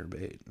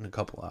spinnerbait in a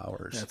couple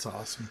hours. That's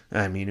awesome.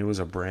 I mean, it was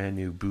a brand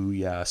new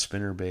Booyah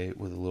spinnerbait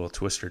with a little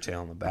twister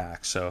tail in the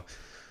back. So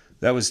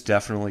that was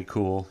definitely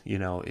cool.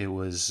 It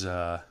was,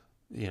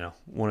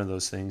 one of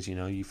those things,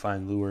 you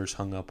find lures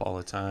hung up all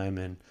the time,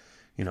 and,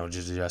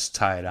 just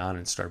tie it on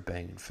and start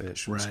banging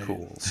fish. It was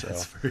cool. So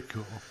that's very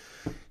cool.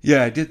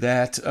 Yeah, I did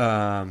that.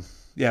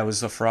 It was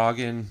the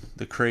frogging,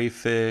 the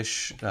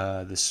crayfish,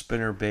 the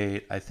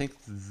spinnerbait. I think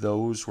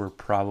those were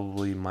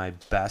probably my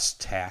best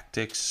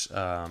tactics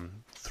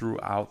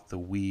throughout the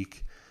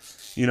week.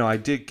 I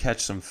did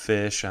catch some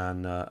fish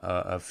on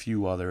a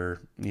few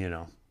other,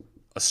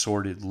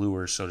 assorted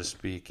lures, so to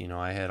speak.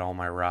 I had all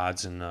my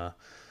rods in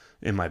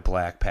my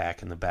black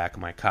pack in the back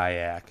of my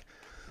kayak.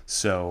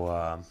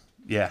 So,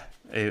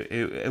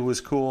 it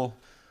was cool.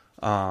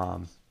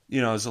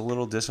 I was a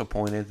little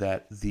disappointed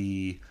that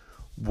the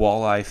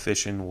walleye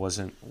fishing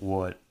wasn't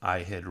what I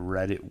had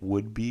read it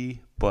would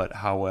be, but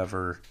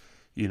however,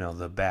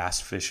 the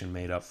bass fishing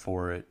made up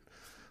for it.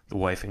 The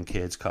wife and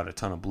kids caught a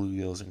ton of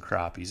bluegills and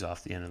crappies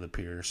off the end of the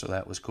pier, so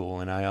that was cool.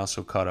 And I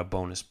also caught a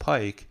bonus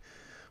pike,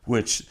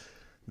 which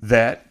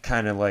that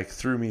kind of like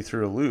threw me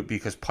through a loop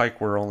because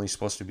pike were only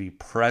supposed to be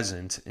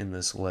present in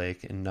this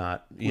lake and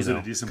not, was it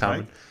a decent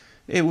common. pike?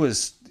 It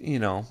was,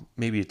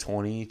 maybe a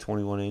 20,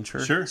 21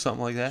 incher, sure,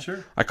 something like that.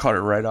 Sure. I caught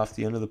it right off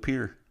the end of the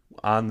pier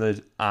on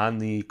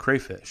the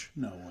crayfish.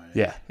 No way.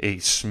 Yeah, he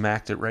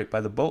smacked it right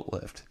by the boat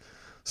lift.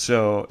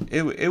 So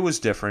it was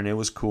different. It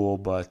was cool,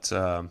 but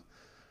the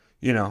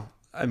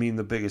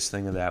biggest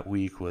thing of that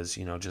week was,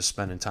 just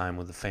spending time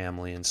with the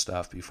family and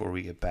stuff before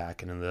we get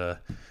back into the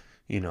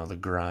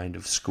grind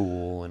of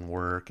school and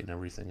work and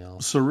everything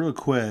else. So real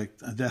quick,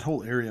 that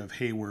whole area of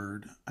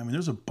Hayward,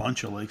 there's a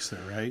bunch of lakes there,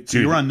 right? So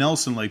Dude, you were on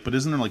Nelson Lake, but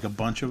isn't there like a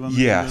bunch of them?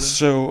 Yeah,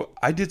 so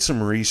I did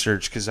some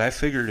research because I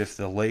figured if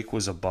the lake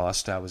was a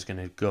bust, I was going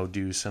to go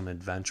do some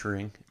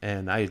adventuring.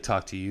 And I had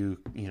talked to you,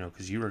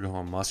 because you were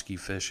going muskie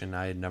fishing.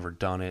 I had never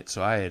done it.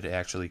 So I had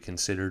actually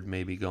considered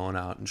maybe going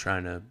out and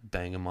trying to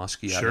bang a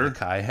muskie out of a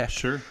kayak.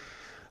 Sure.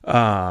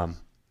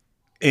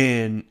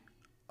 And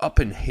up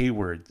in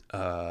Hayward,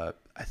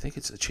 I think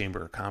it's the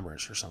Chamber of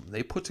Commerce or something.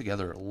 They put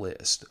together a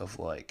list of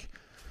like,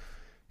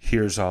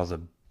 here's all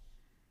the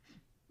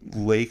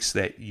lakes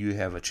that you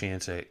have a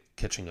chance at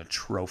catching a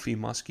trophy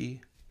muskie.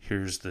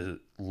 Here's the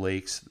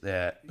lakes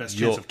that best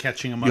chance of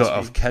catching a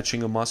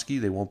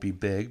muskie. They won't be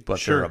big, but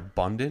sure. they're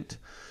abundant.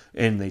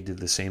 And they did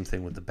the same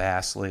thing with the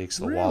bass lakes,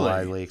 the really?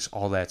 walleye lakes,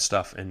 all that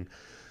stuff. And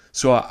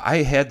so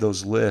I had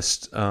those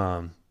lists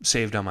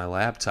saved on my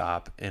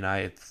laptop, and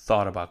I had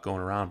thought about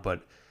going around,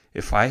 but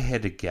if I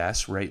had to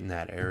guess, right in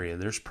that area,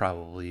 there's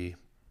probably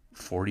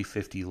 40,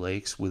 50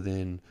 lakes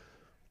within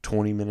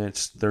 20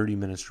 minutes, 30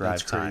 minutes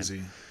drive time. That's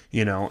crazy.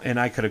 And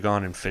I could have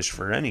gone and fished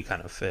for any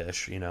kind of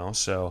fish,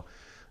 So,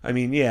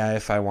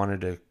 if I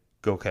wanted to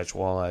go catch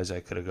walleyes,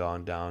 I could have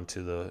gone down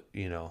to the,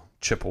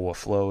 Chippewa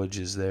flowage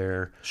is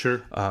there.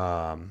 Sure.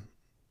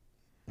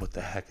 What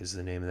the heck is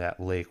the name of that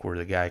lake where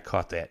the guy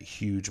caught that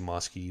huge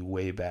muskie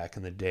way back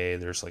in the day?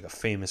 There's like a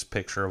famous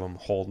picture of him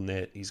holding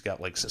it. He's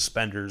got like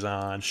suspenders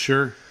on.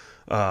 Sure.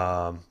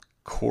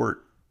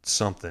 Court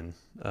something.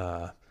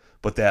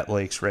 But that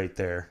lake's right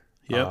there.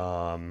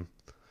 Yep.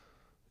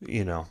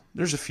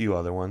 There's a few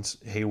other ones.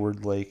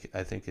 Hayward Lake,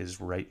 I think,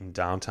 is right in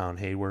downtown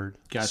Hayward.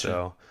 Gotcha.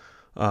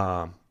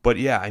 So, but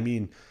yeah,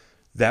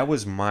 that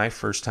was my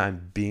first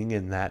time being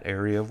in that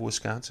area of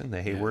Wisconsin, the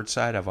Hayward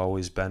side. I've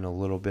always been a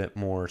little bit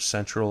more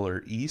central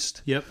or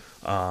east. Yep.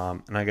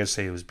 And I gotta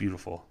say, it was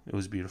beautiful.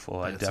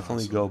 I'd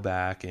definitely awesome. go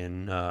back,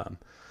 and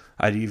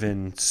I'd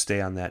even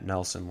stay on that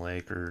Nelson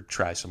Lake or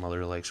try some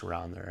other lakes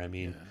around there.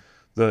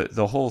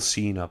 The whole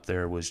scene up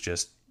there was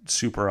just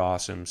super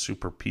awesome,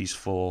 super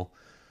peaceful.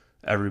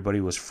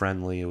 Everybody was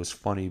friendly. It was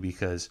funny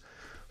because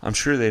I'm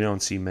sure they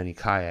don't see many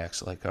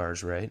kayaks like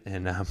ours, right?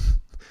 And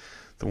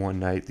the one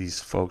night these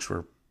folks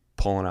were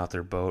pulling out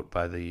their boat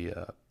by the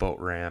boat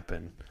ramp,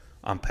 and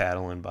I'm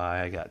paddling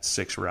by. I got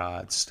 6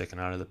 rods sticking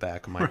out of the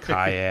back of my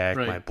kayak,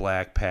 my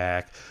black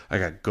pack. I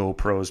got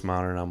GoPros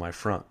mounted on my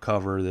front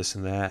cover, this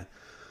and that.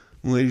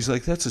 The lady's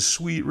like, "That's a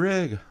sweet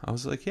rig." I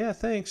was like, "Yeah,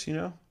 thanks,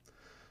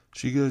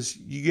 She goes,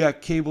 "You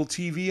got cable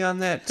TV on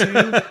that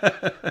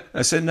too?"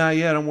 I said, "Not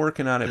yet. I'm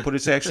working on it, but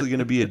it's actually going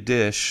to be a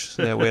dish.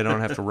 So that way I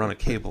don't have to run a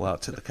cable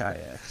out to the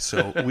kayak."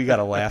 So we got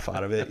a laugh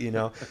out of it,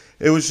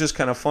 It was just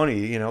kind of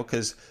funny,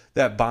 because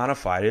that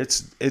Bonafide,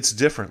 it's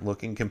different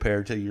looking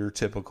compared to your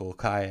typical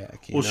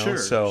kayak, Well,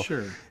 know.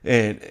 Sure.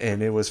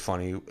 And it was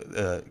funny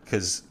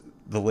because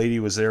the lady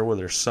was there with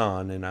her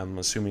son, and I'm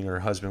assuming her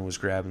husband was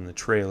grabbing the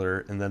trailer,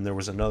 and then there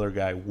was another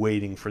guy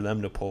waiting for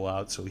them to pull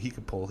out so he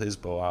could pull his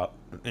bow out,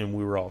 and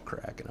we were all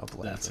cracking up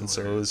laughing.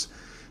 So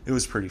it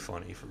was pretty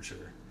funny for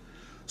sure.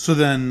 So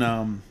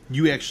then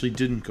you actually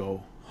didn't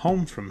go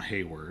home from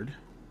Hayward.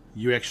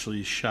 You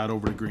actually shot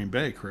over to Green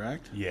Bay,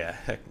 correct? Yeah,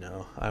 heck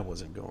no. I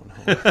wasn't going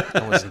home.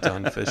 I wasn't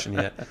done fishing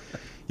yet.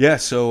 Yeah,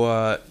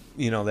 so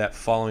that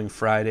following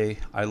Friday,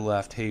 I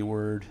left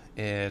Hayward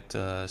at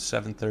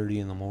 7:30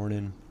 in the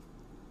morning.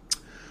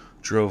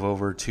 Drove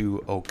over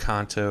to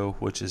Oconto,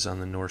 which is on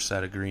the north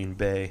side of Green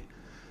Bay,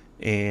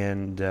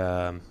 and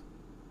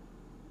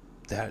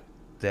that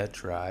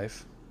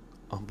drive,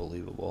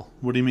 unbelievable.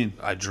 What do you mean?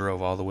 I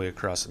drove all the way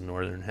across the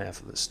northern half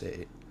of the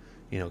state,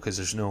 because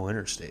there's no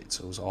interstate,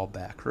 so it was all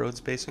back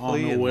roads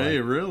basically. Oh, no way,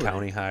 like really?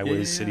 County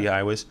highways, city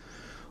highways.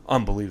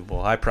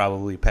 Unbelievable. I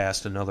probably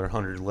passed another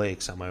 100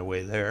 lakes on my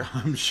way there.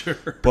 I'm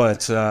sure.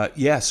 But, so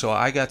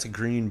I got to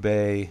Green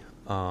Bay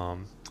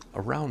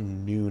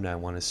around noon, I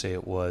want to say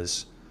it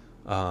was.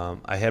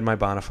 I had my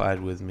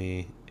Bonafide with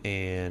me,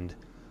 and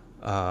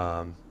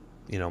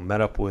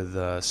met up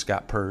with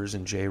Scott Purrs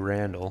and Jay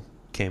Randall.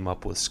 Came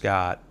up with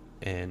Scott,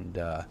 and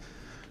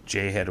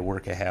Jay had to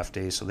work a half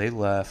day, so they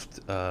left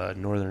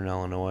Northern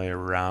Illinois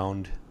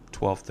around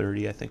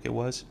 12:30, I think it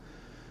was.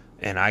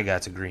 And I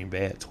got to Green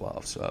Bay at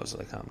 12, so I was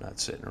like, I'm not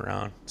sitting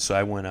around. So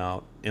I went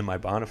out in my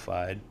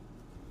Bonafide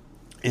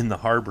in the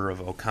harbor of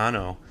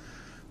Ocano,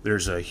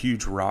 there's a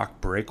huge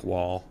rock break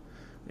wall,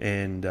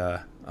 and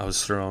I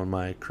was throwing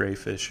my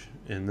crayfish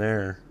in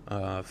there,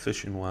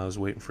 fishing while I was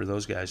waiting for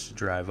those guys to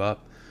drive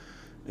up.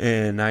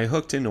 And I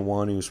hooked into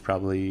one who was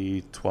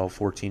probably 12,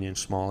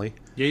 14-inch smallie.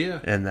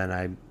 Yeah. And then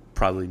I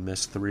probably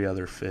missed 3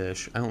 other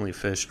fish. I only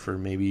fished for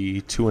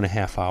maybe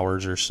 2.5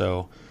 hours or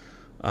so.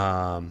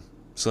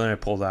 So then I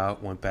pulled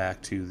out, went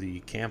back to the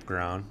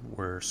campground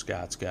where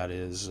Scott's got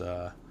his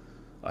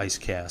ice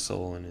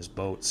castle and his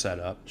boat set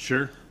up.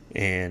 Sure.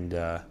 And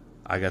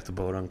I got the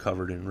boat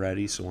uncovered and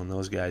ready. So when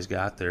those guys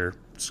got there,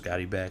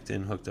 Scotty backed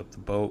in, hooked up the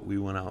boat. We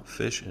went out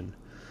fishing.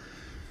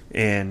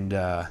 And,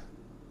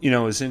 it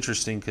was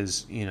interesting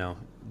because,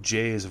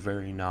 Jay is a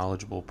very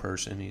knowledgeable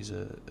person. He's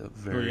a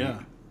very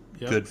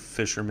good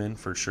fisherman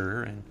for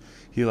sure. And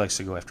he likes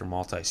to go after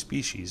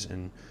multi-species.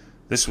 And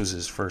this was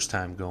his first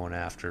time going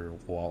after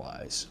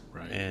walleyes.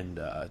 Right. And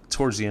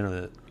towards the end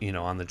of the,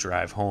 on the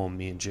drive home,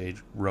 me and Jay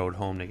rode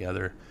home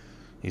together.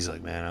 He's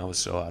like, man, I was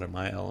so out of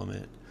my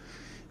element.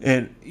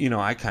 And,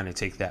 I kind of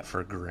take that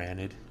for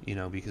granted,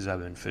 because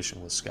I've been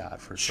fishing with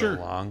Scott for so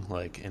long.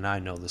 And I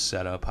know the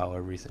setup, how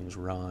everything's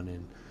run.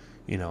 And,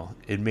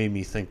 it made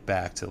me think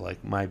back to,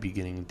 my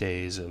beginning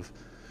days of,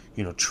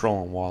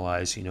 trolling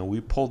walleyes.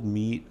 We pulled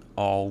meat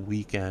all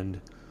weekend.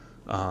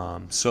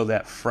 So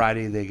that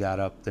Friday they got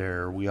up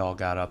there, we all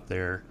got up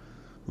there.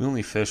 We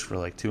only fished for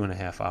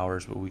 2.5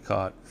 hours, but we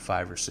caught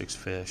 5 or 6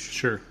 fish.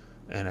 Sure.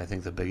 And I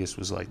think the biggest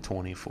was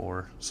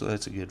 24. So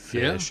that's a good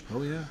fish. Yeah.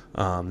 Oh,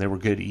 yeah. They were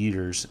good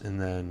eaters.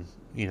 And then,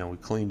 we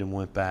cleaned and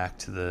went back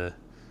to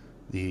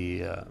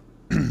the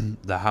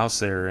house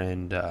there,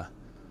 and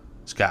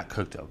Scott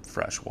cooked up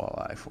fresh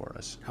walleye for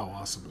us. How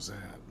awesome was that?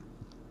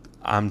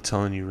 I'm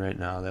telling you right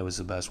now, that was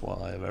the best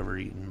walleye I've ever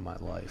eaten in my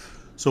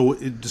life. So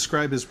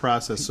describe his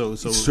process.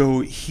 So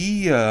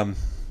he,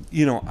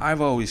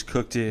 I've always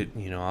cooked it.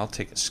 I'll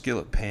take a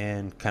skillet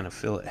pan, kind of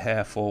fill it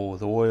half full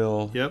with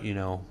oil. Yep.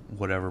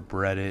 Whatever,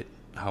 bread it,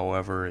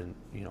 however, and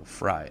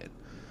fry it.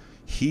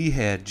 He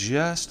had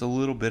just a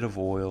little bit of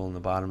oil in the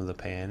bottom of the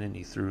pan, and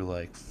he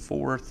threw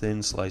 4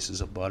 thin slices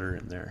of butter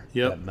in there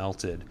that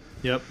melted.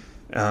 Yep.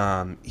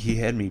 He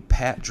had me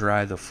pat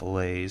dry the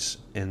fillets,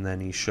 and then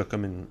he shook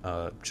them in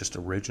just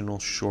original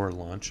shore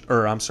lunch.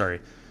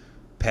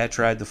 Pat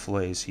dried the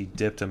fillets. He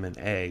dipped them in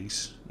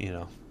eggs,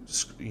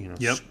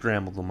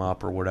 scrambled them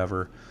up or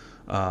whatever,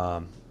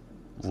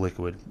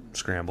 liquid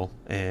scramble,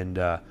 and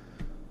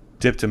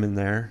dipped them in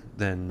there.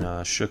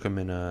 Then shook them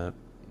in a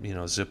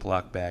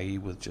Ziploc baggie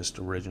with just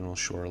original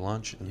shore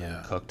lunch, and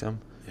then cooked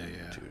them. Yeah.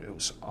 Dude, it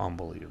was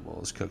unbelievable. It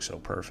was cooked so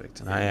perfect.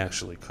 And I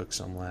actually cooked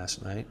some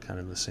last night, kind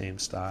of the same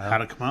style.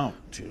 How'd it come out?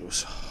 Dude, it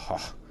was,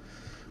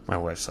 my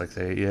wife's like,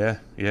 you're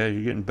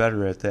getting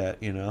better at that,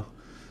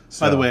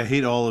 So, by the way, I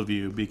hate all of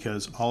you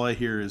because all I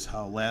hear is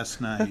how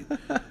last night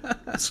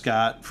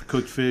Scott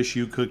cooked fish,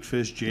 you cooked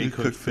fish, Jay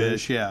cooked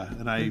fish. Yeah,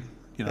 and I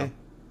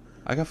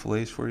I got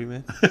fillets for you,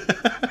 man.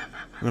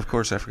 And of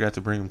course, I forgot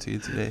to bring them to you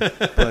today.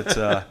 But,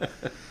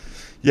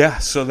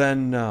 so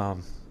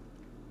then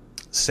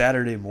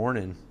Saturday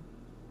morning,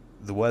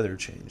 the weather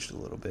changed a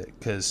little bit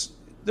because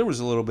there was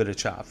a little bit of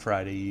chop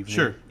Friday evening.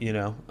 Sure.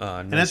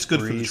 And that's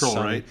good for the troll,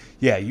 right?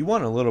 Yeah, you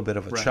want a little bit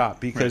of a chop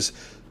because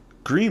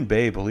Green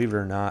Bay, believe it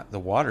or not, the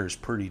water is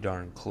pretty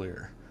darn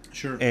clear.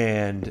 Sure.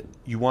 And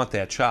you want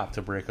that chop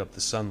to break up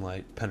the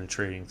sunlight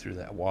penetrating through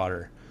that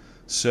water.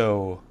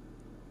 So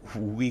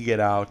we get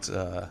out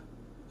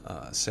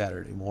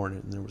Saturday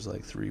morning, and there was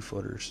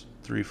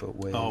 3-foot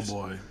waves. Oh,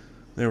 boy.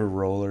 There were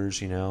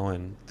rollers,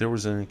 and there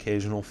was an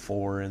occasional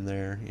 4 in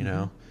there,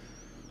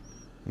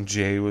 And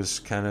Jay was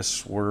kind of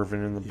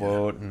swerving in the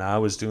boat, and I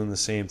was doing the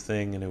same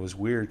thing, and it was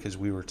weird because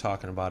we were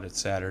talking about it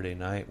Saturday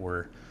night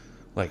where,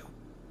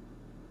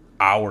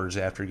 hours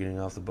after getting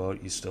off the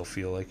boat, you still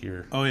feel like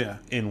you're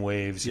in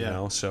waves, you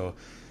know? So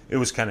it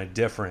was kind of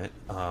different.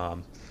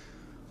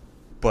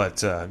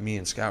 But me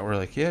and Scott were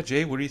like, yeah,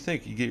 Jay, what do you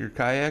think? You get your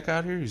kayak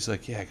out here? He's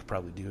like, yeah, I could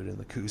probably do it in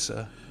the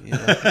Coosa.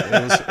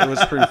 It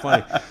was pretty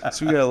funny.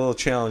 So we got a little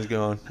challenge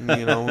going.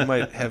 We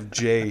might have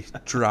Jay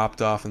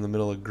dropped off in the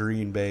middle of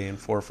Green Bay in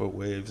 4-foot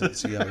waves and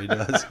see how he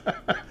does.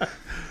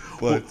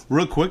 But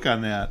real quick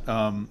on that,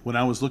 when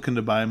I was looking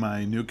to buy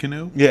my new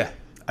canoe,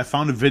 I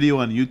found a video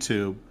on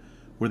YouTube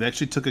where they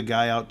actually took a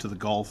guy out to the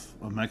Gulf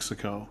of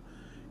Mexico,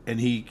 and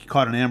he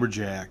caught an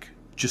amberjack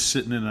just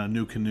sitting in a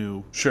new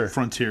canoe,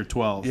 Frontier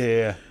 12.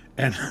 Yeah.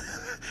 And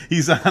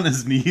he's on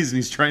his knees and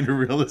he's trying to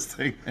reel this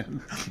thing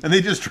in. And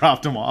they just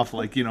dropped him off,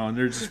 and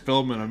they're just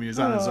filming him. He's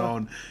on his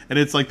own. And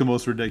it's the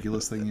most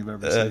ridiculous thing you've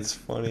ever seen. That's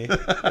funny.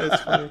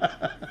 That's funny.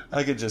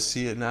 I could just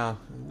see it now.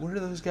 What are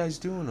those guys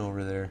doing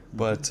over there?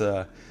 But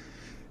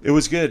it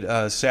was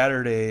good.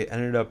 Saturday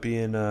ended up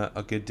being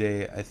a good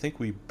day. I think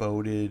we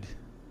boated, it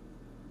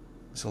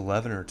was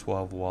 11 or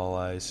 12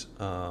 walleyes.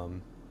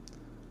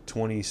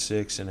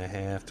 26 and a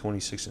half,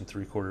 26 and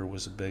 3/4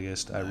 was the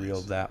biggest. Nice. I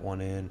reeled that one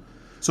in.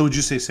 So would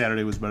you say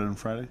Saturday was better than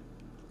Friday?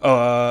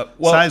 Well,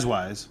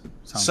 size-wise.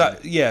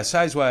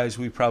 Size-wise,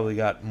 we probably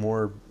got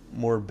more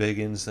big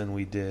uns than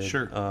we did.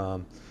 Sure.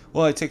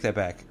 Well, I take that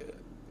back.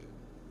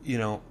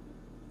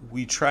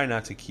 we try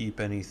not to keep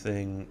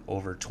anything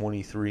over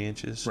 23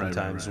 inches.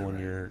 Sometimes when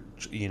you're,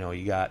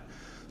 you got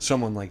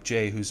someone like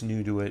Jay who's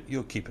new to it,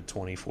 you'll keep it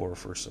 24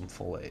 for some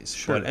fillets.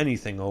 Sure. But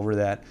anything over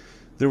that,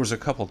 there was a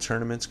couple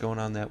tournaments going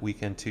on that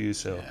weekend too,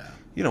 so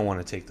you don't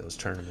want to take those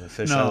tournament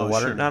fish out of the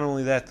water. Sure. Not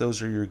only that,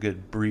 those are your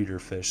good breeder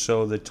fish.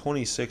 So the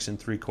 26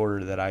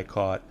 3/4 that I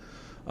caught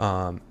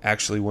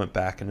actually went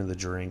back into the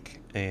drink,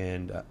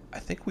 and I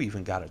think we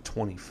even got a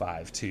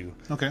 25 too.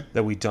 Okay.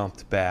 That we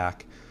dumped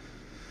back.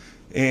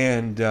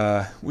 And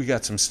we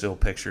got some still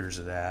pictures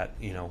of that,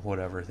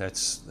 whatever.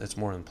 That's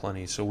more than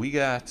plenty. So we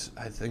got,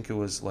 I think it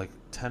was like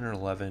 10 or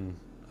 11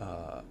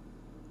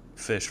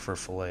 fish for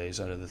fillets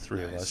out of the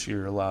three of us.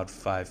 You're allowed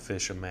 5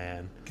 fish a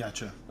man.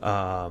 Gotcha.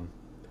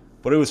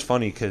 But it was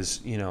funny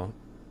because,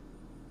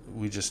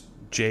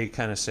 Jay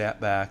kind of sat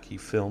back. He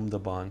filmed a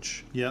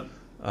bunch. Yep.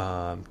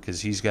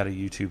 Because he's got a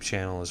YouTube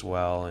channel as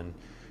well. And,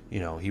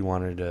 he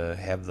wanted to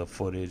have the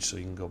footage so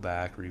he can go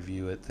back,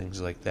 review it,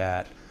 things like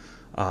that.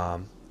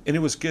 And it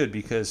was good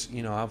because,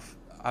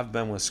 I've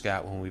been with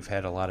Scott when we've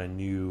had a lot of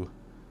new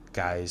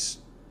guys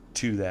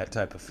to that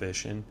type of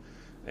fishing.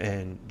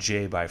 And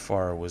Jay, by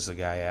far, was the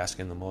guy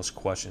asking the most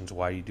questions.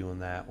 Why are you doing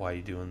that? Why are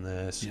you doing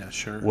this? Yeah,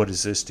 sure. What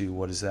does this do?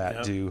 What does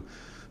that do?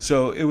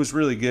 So it was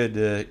really good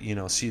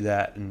to, see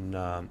that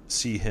and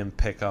see him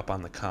pick up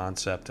on the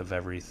concept of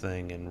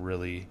everything and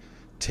really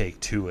take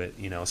to it,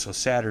 So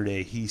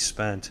Saturday, he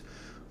spent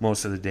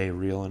most of the day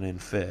reeling in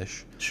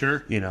fish.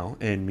 Sure.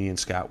 And me and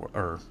Scott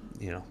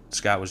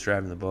Scott was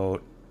driving the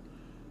boat.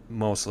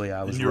 Mostly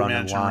I was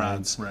running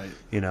lines. Right.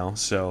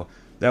 So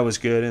that was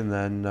good. And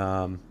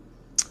then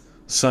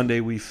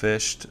Sunday we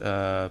fished,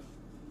 a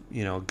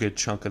good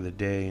chunk of the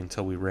day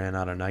until we ran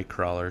out of night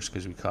crawlers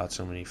because we caught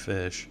so many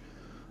fish.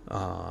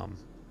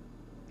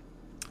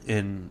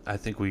 And I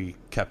think we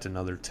kept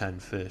another 10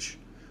 fish.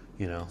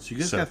 So you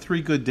guys got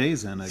 3 good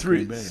days in at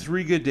Green Bay.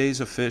 3 good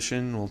days of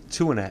fishing. Well,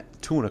 two and a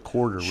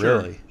quarter, sure,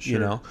 really.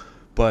 Sure.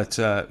 But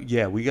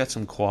we got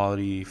some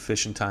quality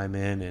fishing time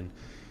in, and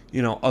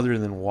other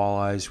than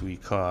walleyes, we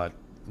caught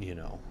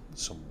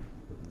some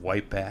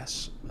white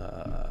bass,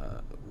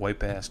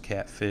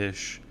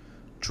 catfish,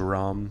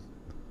 drum,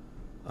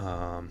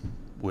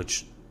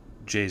 which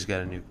Jay's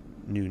got a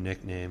new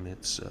nickname.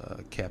 It's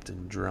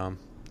Captain Drum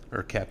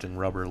or Captain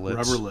Rubber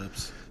Lips. Rubber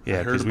Lips.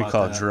 Yeah, because we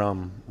call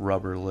drum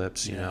Rubber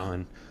Lips,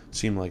 and it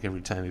seemed like every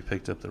time he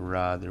picked up the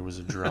rod, there was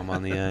a drum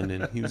on the end,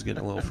 and he was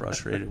getting a little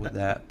frustrated with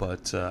that.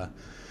 But,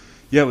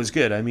 it was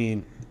good. I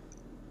mean,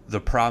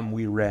 the problem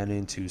we ran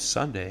into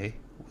Sunday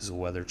was the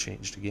weather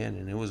changed again,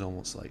 and it was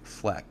almost like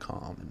flat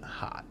calm and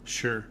hot.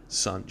 Sure.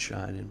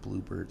 Sunshine and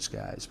bluebird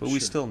skies, but we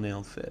still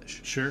nailed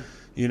fish. Sure.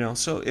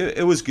 So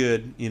it was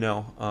good,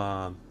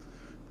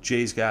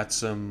 Jay's got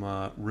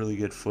some really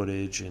good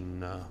footage,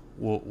 and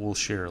we'll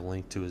share a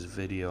link to his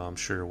video, I'm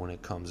sure, when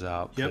it comes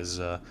out,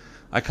 because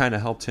I kind of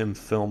helped him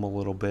film a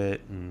little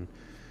bit, and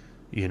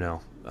he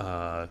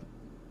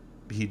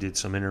did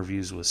some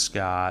interviews with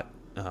Scott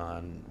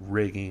on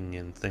rigging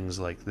and things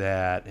like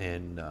that,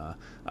 and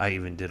I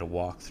even did a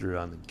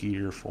walkthrough on the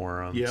gear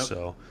for him.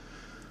 So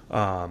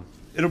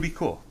it'll be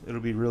cool.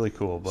 It'll be really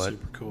cool. But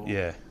super cool.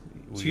 Yeah.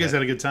 So you guys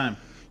had a good time.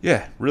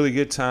 Yeah, really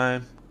good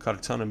time. Caught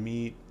a ton of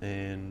meat,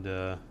 and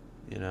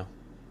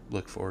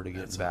look forward to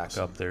getting back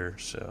up there.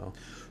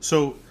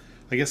 So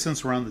I guess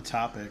since we're on the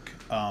topic,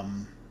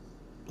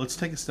 let's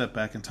take a step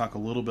back and talk a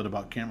little bit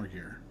about camera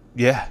gear.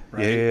 Yeah,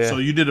 right? Yeah. So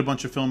you did a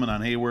bunch of filming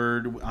on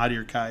Hayward, out of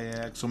your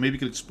kayak. So maybe you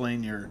could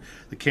explain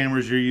the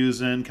cameras you're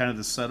using, kind of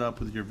the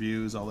setup with your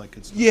views, all that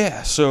good stuff.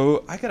 Yeah,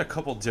 so I got a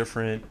couple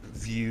different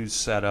views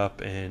set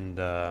up, and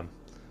I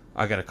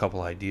got a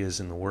couple ideas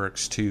in the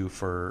works too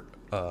for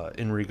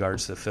in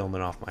regards to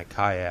filming off my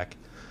kayak.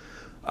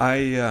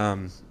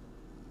 I'm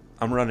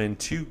running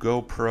 2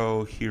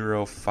 GoPro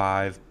Hero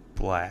 5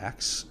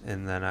 Blacks,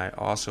 and then I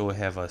also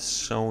have a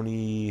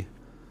Sony.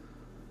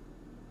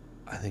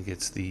 I think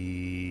it's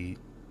either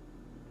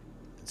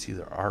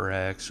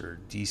RX or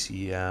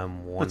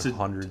DCM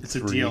 103. It's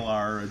a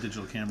DLR, a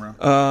digital camera.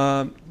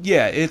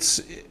 Yeah,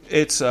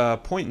 it's a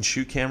point and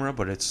shoot camera,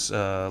 but it's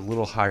a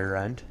little higher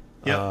end.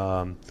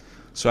 Yep.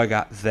 So I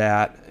got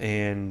that,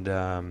 and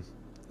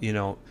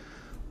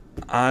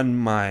on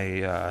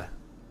my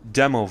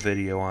demo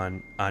video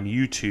on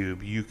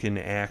YouTube, you can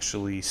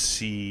actually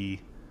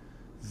see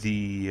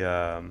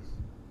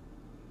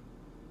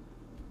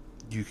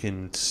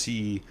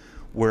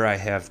where I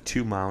have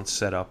 2 mounts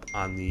set up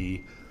on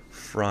the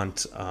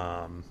front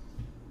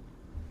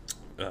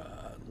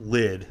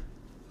lid,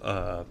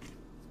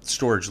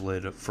 storage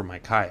lid for my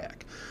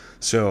kayak.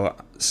 So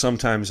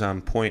sometimes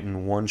I'm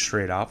pointing one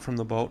straight out from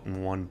the boat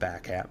and one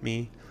back at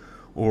me,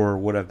 or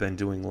what I've been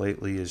doing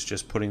lately is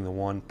just putting the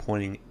one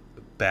pointing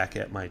back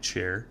at my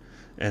chair,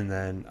 and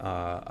then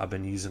I've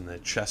been using the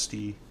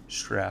chesty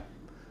strap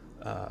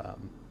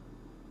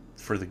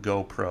for the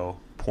GoPro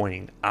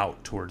pointing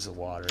out towards the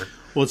water.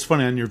 Well, it's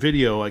funny, on your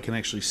video I can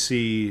actually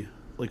see,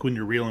 like when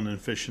you're reeling in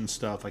fish and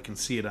stuff, I can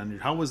see it on your.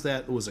 How was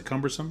that? Was it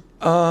cumbersome?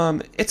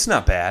 It's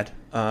not bad.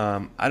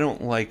 I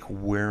don't like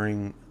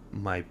wearing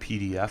my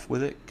PDF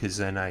with it, because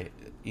then I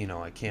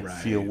can't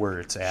feel where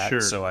it's at.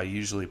 Sure. So I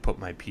usually put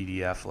my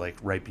PDF like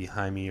right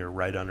behind me or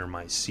right under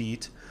my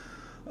seat.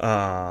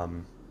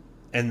 And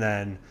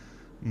then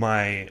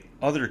my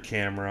other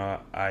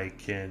camera, I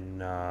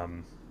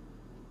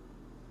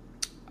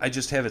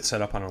just have it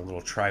set up on a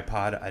little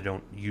tripod. I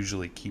don't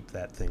usually keep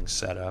that thing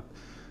set up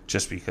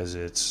just because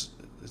it's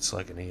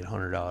like an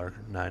 $800,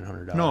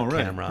 $900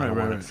 camera. I don't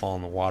want it to fall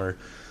in the water.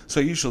 So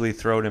I usually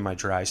throw it in my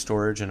dry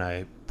storage, and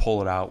I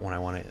pull it out when I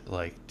want to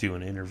like do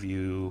an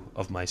interview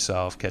of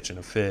myself catching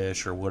a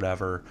fish or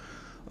whatever.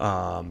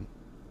 All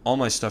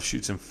my stuff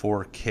shoots in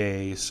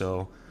 4K,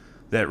 so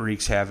that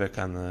wreaks havoc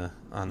on the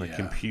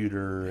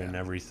computer and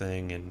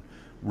everything, and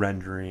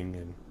rendering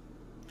and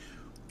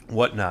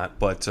whatnot.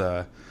 But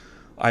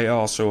I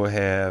also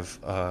have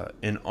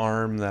an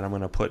arm that I'm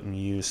going to put in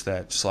use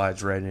that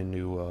slides right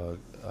into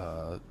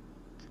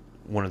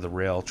one of the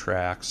rail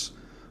tracks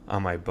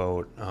on my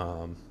boat.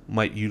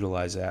 Might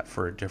utilize that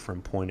for a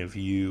different point of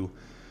view.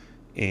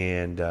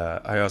 And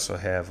I also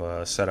have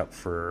a setup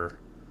for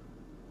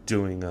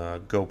doing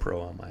a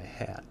GoPro on my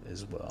hat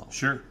as well.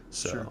 Sure.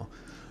 So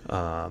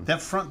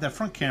that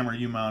front camera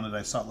you mounted,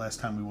 I saw it last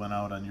time we went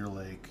out on your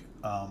lake.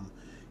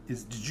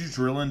 Did you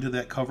drill into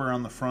that cover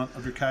on the front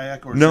of your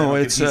kayak? Or is no,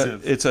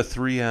 that it's a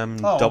 3M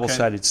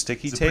double-sided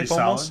sticky tape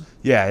almost. Solid?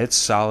 Yeah, it's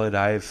solid.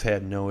 I've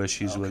had no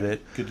issues with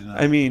it. Good to know.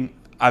 I mean,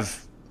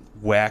 I've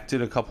whacked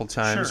it a couple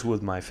times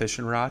with my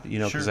fishing rod,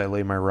 because I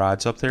lay my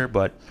rods up there,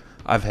 but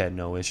I've had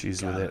no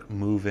issues with it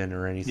moving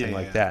or anything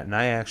like that. And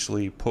I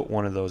actually put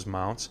one of those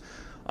mounts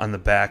on the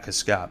back of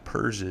Scott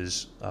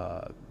Purs's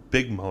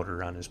big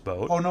motor on his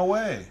boat. Oh, no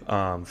way.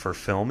 For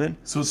filming.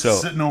 So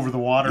it's sitting over the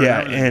water.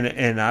 Yeah,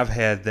 and I've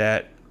had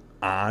that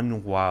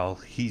on while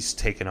he's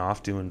taking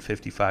off doing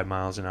 55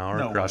 miles an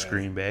hour across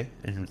Green Bay,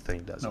 and the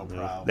thing doesn't move.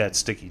 Problem. That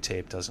sticky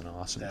tape does an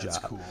awesome job. That's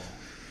cool.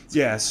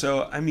 Cool.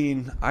 So I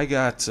mean, I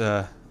got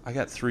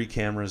 3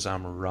 cameras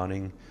I'm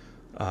running.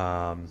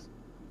 I'm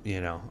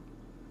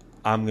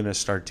gonna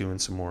start doing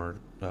some more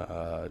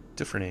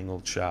different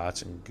angled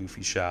shots and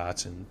goofy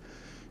shots, and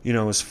it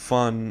was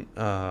fun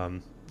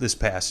this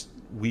past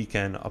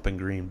weekend up in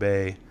Green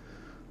Bay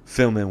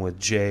filming with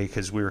Jay,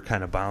 because we were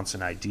kind of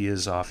bouncing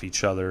ideas off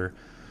each other.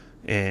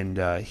 And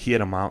he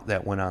had a mount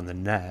that went on the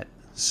net,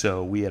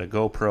 so we had a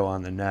GoPro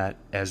on the net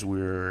as we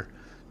were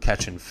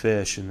catching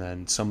fish, and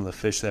then some of the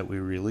fish that we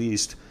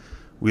released,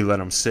 we let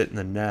them sit in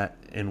the net,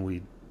 and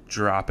we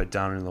drop it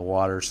down in the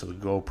water, so the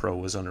GoPro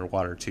was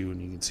underwater too,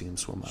 and you can see them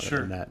swim out of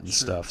the net and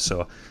stuff.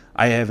 So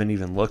I haven't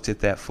even looked at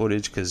that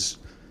footage, because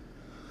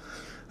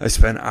I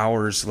spent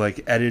hours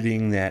like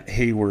editing that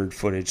Hayward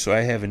footage, so I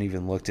haven't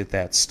even looked at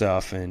that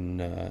stuff. And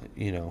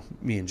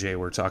me and Jay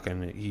were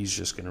talking. He's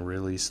just going to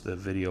release the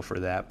video for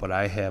that. But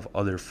I have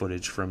other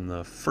footage from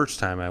the first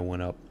time I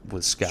went up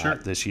with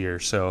Scott this year,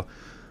 so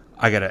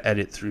I got to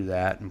edit through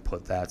that and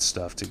put that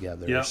stuff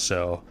together. Yep.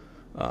 So,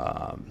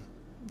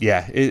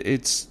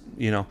 it's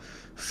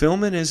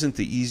filming isn't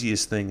the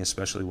easiest thing,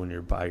 especially when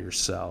you're by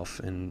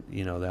yourself. And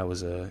that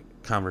was a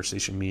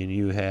conversation me and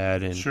you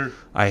had, and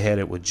I had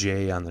it with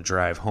Jay on the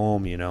drive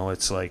home.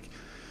 It's like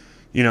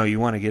you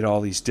want to get all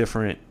these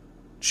different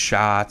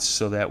shots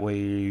so that way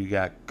you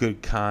got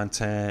good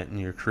content and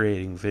you're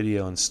creating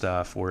video and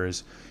stuff,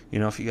 whereas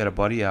if you got a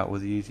buddy out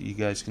with you, you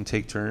guys can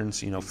take turns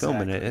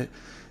filming it.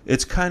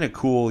 It's kind of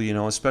cool,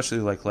 especially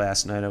like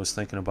last night I was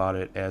thinking about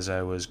it as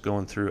I was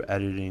going through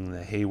editing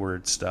the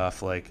Hayward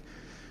stuff. Like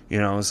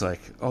I was like,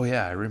 oh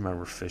yeah, I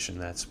remember fishing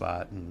that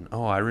spot, and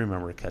oh, I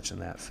remember catching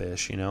that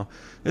fish.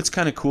 It's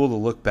kind of cool to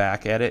look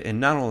back at it.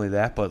 And not only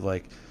that, but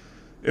like,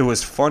 it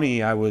was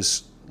funny. I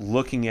was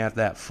looking at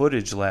that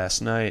footage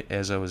last night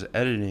as I was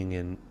editing,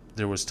 and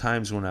there was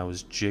times when I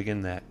was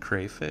jigging that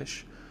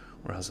crayfish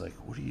where I was like,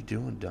 what are you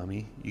doing,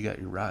 dummy? You got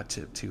your rod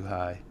tip too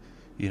high.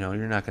 You're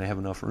not going to have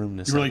enough room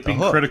to set the hook. You're like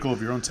being critical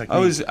of your own technique.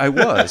 I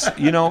was,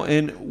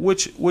 and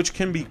which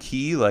can be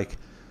key, like,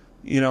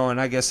 and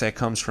I guess that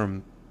comes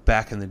from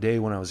back in the day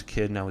when I was a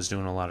kid and I was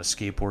doing a lot of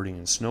skateboarding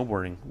and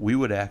snowboarding. We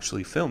would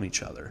actually film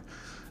each other,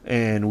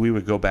 and we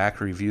would go back,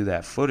 review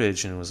that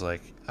footage, and it was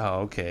like,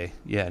 oh, okay,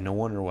 yeah, no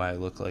wonder why I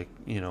look like,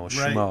 a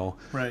schmo.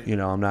 Right.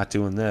 I'm not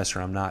doing this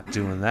or I'm not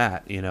doing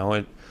that.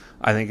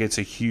 I think it's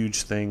a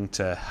huge thing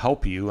to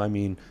help you. I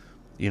mean,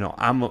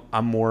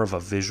 I'm more of a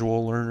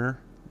visual learner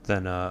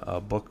than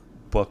a book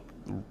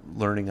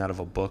learning out of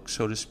a book,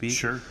 so to speak.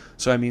 Sure.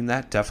 So I mean,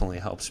 that definitely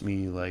helps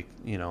me. Like,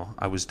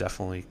 I was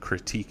definitely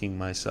critiquing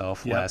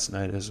myself last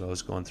night as I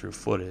was going through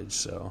footage.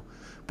 So,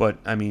 but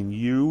I mean,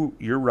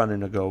 you're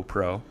running a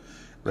GoPro,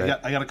 right?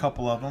 I got a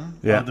couple of them.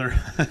 Yeah.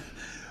 They're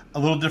a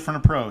little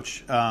different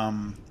approach.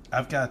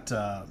 I've got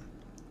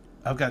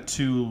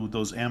 2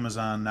 those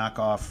Amazon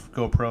knockoff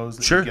GoPros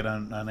that you get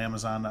on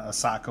Amazon. A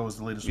Sako is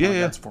the latest one.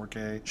 That's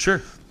 4K.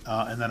 Sure.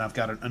 And then I've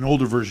got an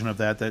older version of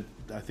that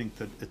I think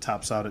that it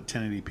tops out at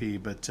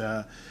 1080p.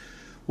 But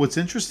what's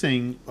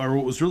interesting, or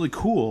what was really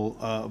cool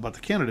about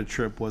the Canada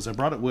trip, was I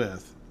brought it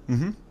with.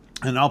 Mm-hmm.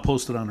 And I'll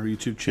post it on our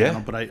YouTube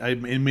channel. But I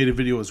made a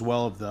video as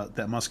well of that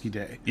Muskie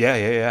Day.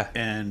 Yeah.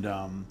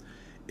 And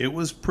It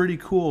was pretty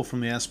cool from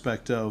the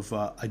aspect of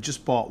I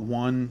just bought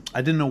one.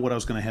 I didn't know what I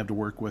was going to have to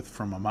work with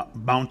from a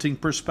mounting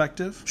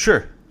perspective.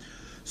 Sure.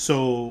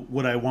 So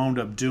what I wound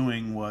up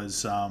doing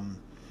was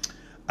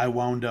I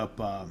wound up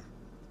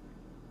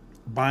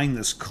buying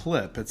this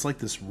clip. It's like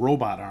this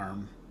robot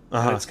arm.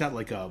 And it's got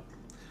like a,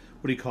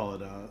 what do you call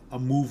it? A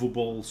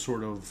movable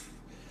sort of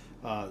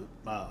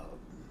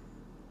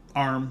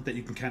arm that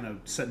you can kind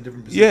of set in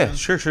different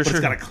positions. Yeah, sure. But it's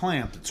got a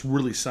clamp that's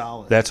really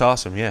solid. That's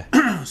awesome. Yeah.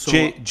 So,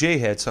 Jay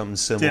had something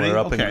similar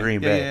up in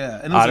Green Bay. Yeah.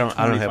 And it was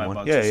I don't have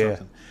one. Yeah.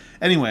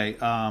 Anyway,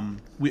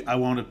 I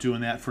wound up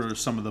doing that for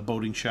some of the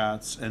boating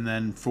shots, and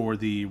then for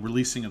the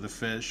releasing of the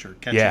fish or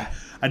catching.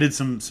 I did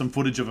some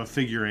footage of a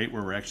figure eight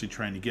where we're actually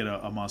trying to get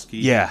a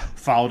muskie. Yeah.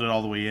 Followed it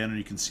all the way in, and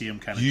you can see him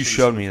kind of. You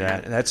showed me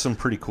that. That's some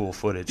pretty cool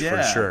footage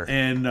for sure.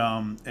 And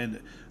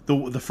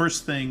the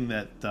first thing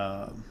that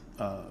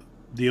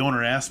the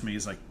owner asked me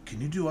is like, "Can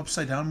you do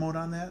upside down mode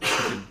on that?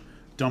 So we can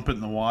dump it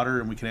in the water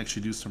and we can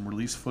actually do some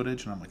release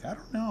footage." And I'm like, "I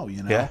don't know,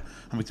 you know." Yeah.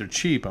 I'm like, "They're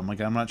cheap." I'm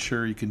like, "I'm not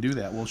sure you can do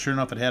that." Well, sure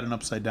enough, it had an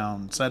upside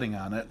down setting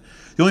on it.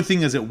 The only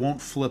thing is it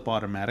won't flip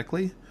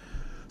automatically.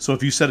 So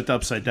if you set it to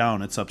upside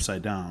down, it's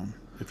upside down.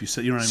 If you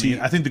set, you know what I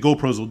mean? I think the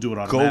GoPros will do it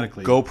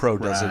automatically. GoPro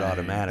does it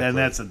automatically. And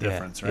that's the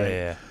difference, right?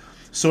 Yeah.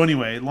 So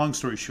anyway, long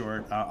story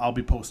short, I'll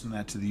be posting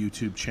that to the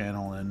YouTube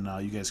channel, and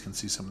you guys can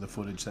see some of the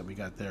footage that we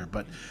got there.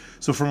 But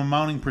so from a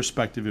mounting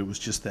perspective, it was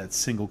just that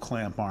single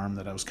clamp arm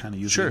that I was kind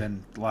of using,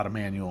 and a lot of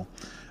manual.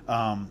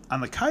 On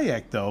the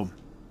kayak, though,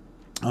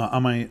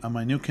 on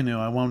my new canoe,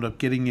 I wound up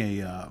getting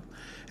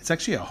it's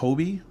actually a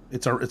Hobie.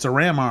 It's a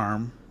ram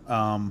arm,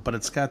 but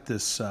it's got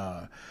this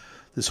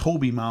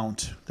Hobie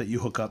mount that you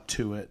hook up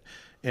to it,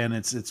 and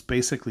it's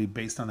basically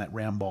based on that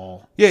ram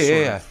ball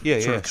sort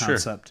of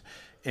concept. Sure.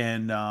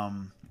 And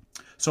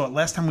so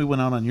last time we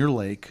went out on your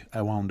lake,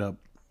 I wound up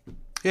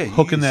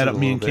hooking that up.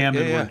 Me and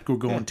Camden were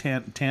going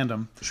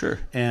tandem. Sure.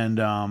 And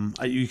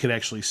you could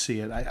actually see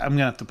it. I'm going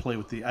to have to play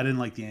with I didn't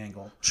like the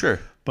angle.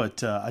 Sure.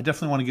 But I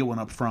definitely want to get one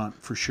up front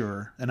for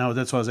sure. And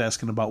that's what I was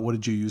asking about. What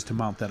did you use to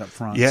mount that up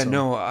front? Yeah,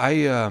 no,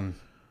 I,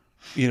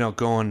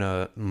 going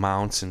to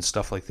mounts and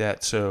stuff like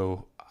that.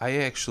 So I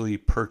actually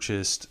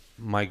purchased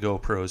my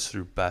GoPros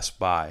through Best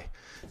Buy.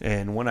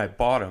 And when I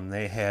bought them,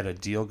 they had a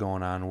deal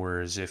going on,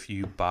 whereas if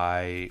you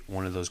buy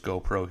one of those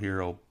GoPro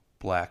Hero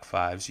Black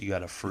 5s, you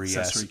got a free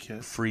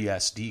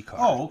SD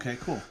card. Oh, okay,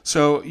 cool.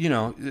 So,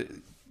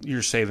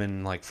 you're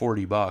saving like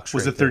 $40.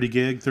 Was it 30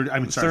 gig?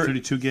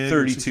 32 gig?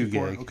 32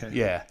 gig. Okay.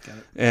 Yeah. Got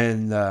it.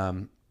 And,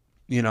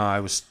 I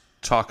was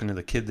talking to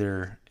the kid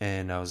there,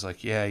 and I was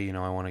like, I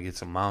want to get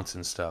some mounts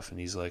and stuff. And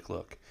he's like,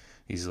 look,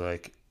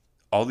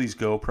 all these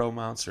GoPro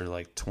mounts are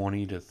like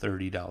 $20 to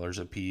 $30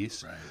 a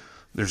piece. Right.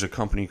 There's a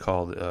company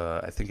called,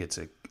 I think it's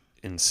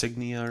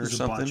Insignia or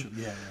something.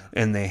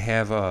 And they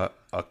have a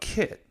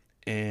kit,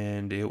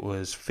 and it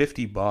was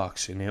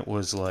 $50, and it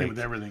was like... with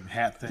everything,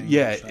 hat thing.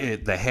 Yeah,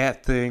 the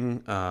hat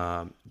thing,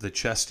 the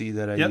chesty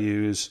that I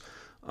use.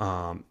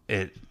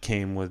 It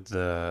came with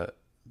the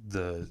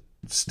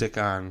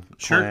stick-on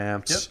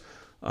clamps.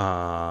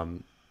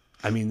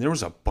 There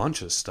was a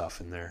bunch of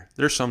stuff in there.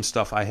 There's some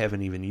stuff I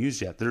haven't even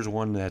used yet. There's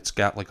one that's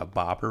got like a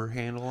bobber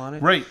handle on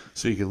it. Right.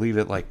 So you could leave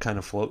it like kind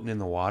of floating in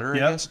the water, I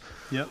guess.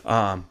 Yep.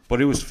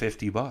 But it was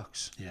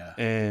 $50. Yeah.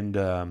 And,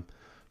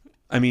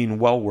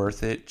 well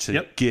worth it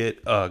to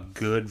get a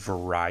good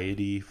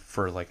variety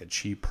for like a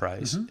cheap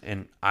price. Mm-hmm.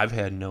 And I've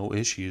had no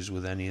issues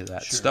with any of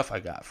that stuff I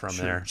got from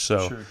there.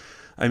 So...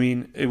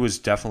 it was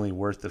definitely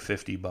worth the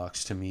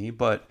 $50 to me,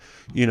 but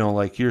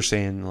like you're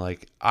saying,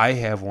 like I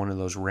have one of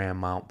those ram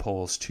mount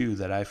poles too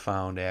that I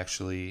found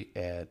actually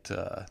at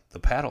the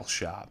paddle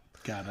shop.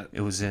 Got it. It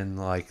was in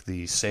like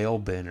the sale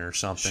bin or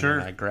something,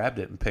 and I grabbed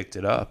it and picked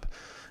it up,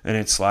 and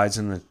it slides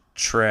in the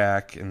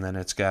track, and then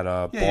it's got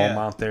a ball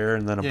mount there,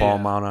 and then a ball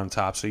mount on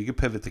top, so you can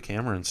pivot the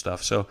camera and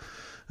stuff. So,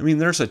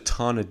 there's a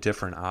ton of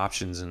different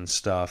options and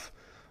stuff.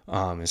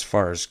 As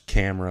far as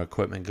camera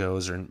equipment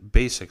goes, or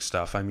basic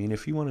stuff.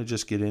 If you want to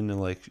just get into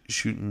like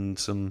shooting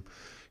some,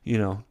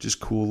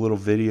 just cool little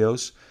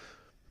videos,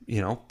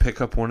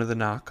 pick up one of the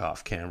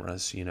knockoff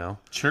cameras,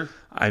 Sure.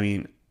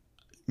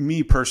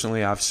 Me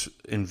personally, I've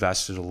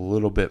invested a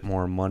little bit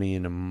more money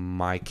into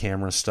my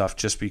camera stuff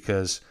just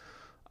because,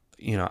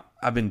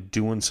 I've been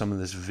doing some of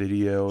this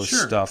video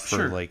stuff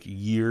for like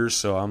years,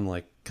 so I'm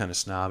like kind of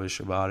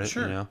snobbish about it,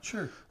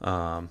 Sure.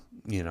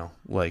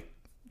 Like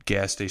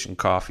gas station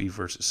coffee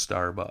versus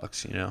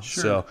Starbucks,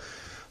 Sure. So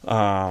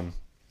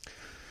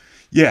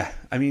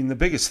the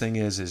biggest thing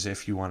is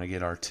if you want to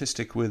get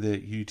artistic with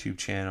it, YouTube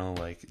channel,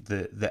 like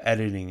the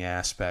editing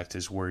aspect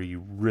is where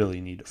you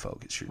really need to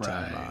focus your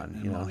time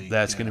on. Money,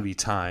 that's going to be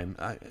time,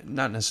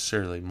 not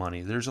necessarily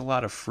money. There's a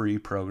lot of free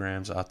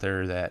programs out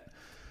there that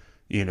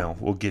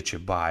will get you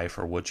by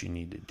for what you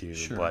need to do.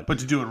 Sure. But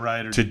to do it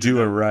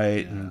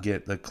right, and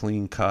get the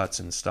clean cuts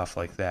and stuff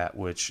like that,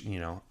 which,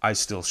 I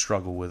still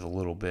struggle with a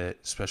little bit,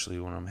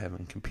 especially when I'm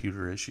having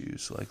computer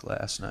issues like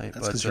last night.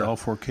 That's because you're all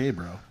 4K,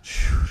 bro.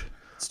 Shoot.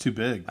 It's too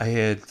big. I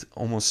had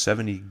almost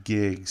 70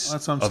 gigs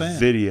That's what I'm of saying.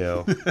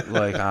 video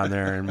like on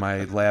there, and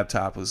my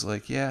laptop was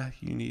like, yeah,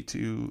 you need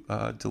to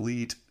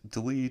delete.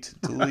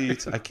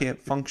 I can't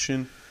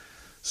function.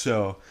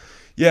 So,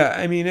 yeah,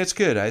 I mean, it's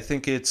good. I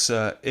think it's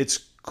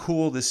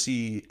cool to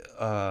see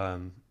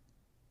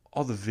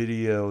all the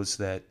videos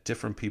that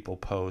different people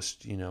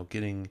post,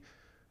 getting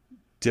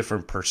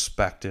different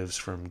perspectives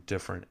from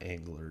different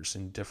anglers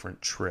and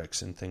different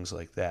tricks and things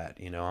like that.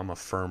 I'm a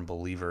firm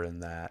believer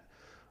in that.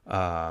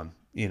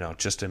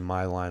 Just in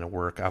my line of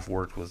work, I've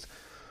worked with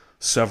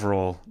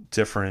several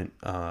different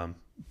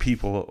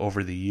people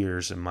over the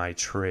years in my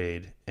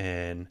trade,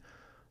 and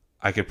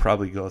I could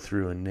probably go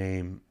through and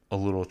name a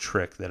little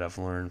trick that I've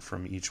learned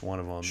from each one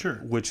of them, Sure.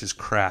 which is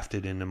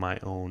crafted into my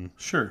own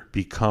Sure.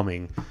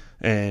 becoming.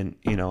 And,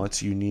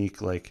 it's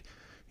unique, like,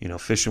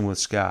 fishing with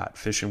Scott,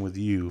 fishing with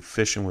you,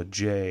 fishing with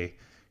Jay,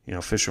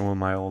 fishing with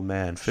my old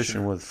man,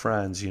 fishing with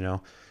friends,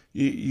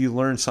 you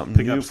learn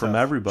something new from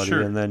everybody,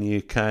 Sure. and then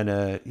you kind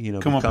of,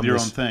 come up with your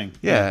own thing.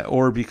 Yeah,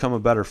 or become a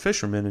better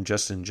fisherman and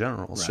just in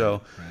general. Right,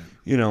 so,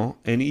 right.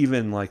 and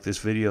even like this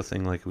video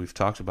thing, like we've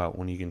talked about,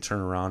 when you can turn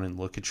around and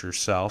look at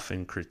yourself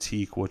and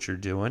critique what you're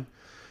doing,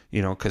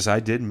 because I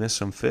did miss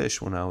some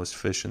fish when I was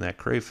fishing that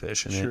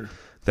crayfish, and Sure.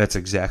 that's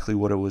exactly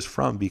what it was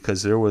from,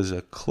 because there was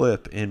a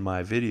clip in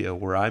my video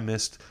where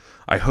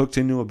I hooked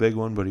into a big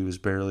one, but he was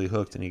barely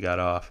hooked and he got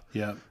off.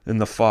 Yeah. And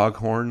the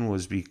foghorn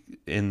was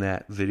in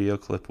that video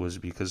clip was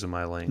because of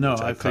my language. No,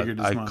 I figured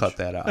as much. I cut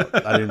that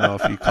out. I didn't know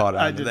if you caught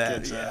on I to did that.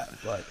 catch that.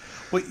 But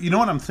Well, you know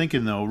what I'm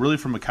thinking, though, really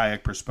from a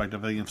kayak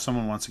perspective, I think if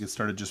someone wants to get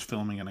started just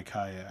filming in a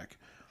kayak,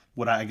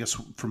 I guess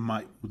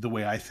from the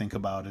way I think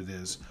about it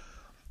is,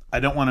 I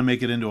don't want to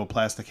make it into a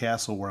plastic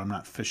castle where I'm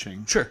not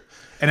fishing. Sure.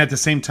 And at the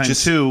same time,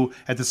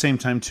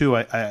 too,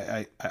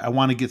 I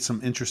want to get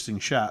some interesting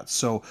shots.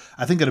 So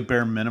I think at a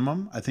bare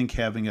minimum, I think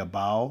having a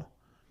bow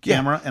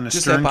camera and a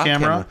stern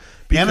camera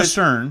and a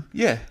stern.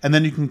 Yeah. And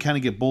then you can kind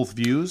of get both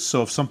views.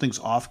 So if something's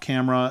off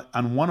camera,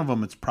 on one of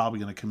them, it's probably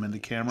going to come into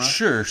camera.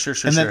 Sure.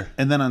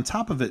 And then on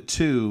top of it,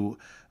 too,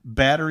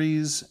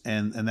 batteries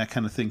and that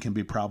kind of thing can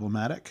be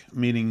problematic,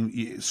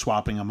 meaning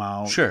swapping them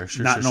out,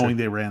 not knowing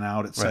they ran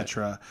out,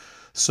 etc. Right.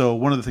 So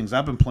one of the things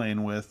I've been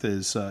playing with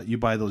is you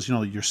buy those,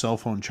 your cell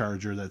phone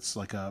charger. That's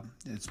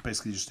it's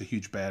basically just a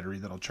huge battery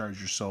that'll charge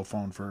your cell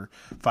phone for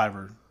 5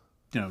 or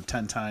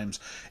 10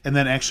 times, and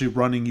then actually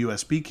running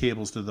USB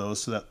cables to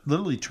those so that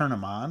literally turn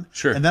them on.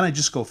 Sure. And then I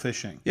just go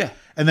fishing. Yeah.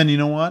 And then you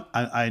know what?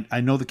 I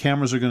know the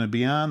cameras are going to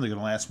be on. They're going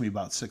to last me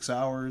about 6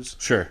 hours.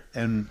 Sure.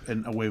 And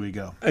away we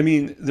go. I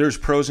mean, there's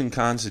pros and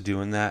cons to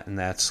doing that, and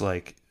that's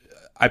like,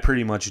 I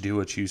pretty much do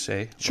what you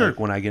say. Sure. Like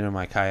when I get in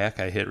my kayak,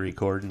 I hit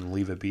record and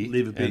leave it be.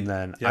 And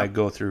then I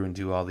go through and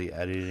do all the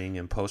editing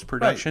and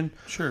post-production.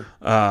 Right.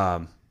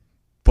 Sure.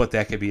 But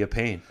that could be a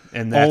pain.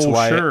 And that's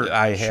why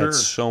I had sure.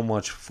 so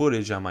much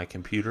footage on my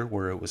computer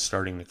where it was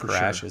starting to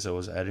crash as I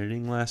was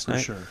editing last night.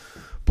 Sure.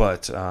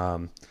 But,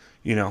 or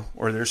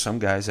there's some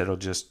guys that'll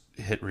just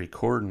hit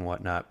record and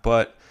whatnot.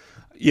 But,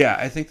 yeah,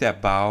 I think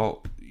that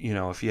bow,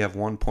 if you have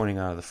one pointing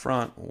out of the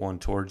front, one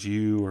towards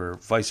you, or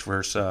vice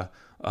versa,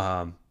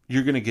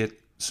 you're going to get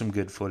some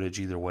good footage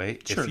either way.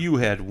 Sure. If you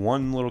had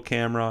one little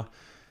camera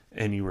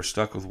and you were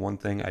stuck with one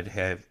thing, I'd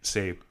have,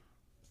 say,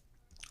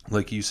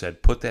 like you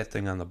said, put that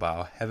thing on the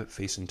bow, have it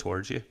facing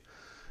towards you,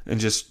 and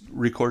just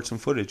record some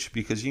footage,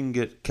 because you can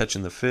get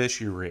catching the fish,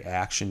 your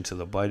reaction to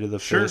the bite of the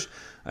fish.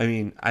 I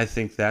mean, I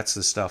think that's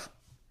the stuff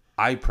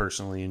I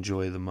personally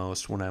enjoy the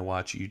most when I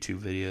watch YouTube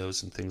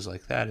videos and things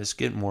like that, is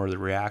getting more of the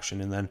reaction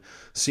and then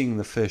seeing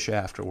the fish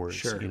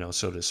afterwards,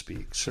 so to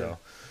speak. So,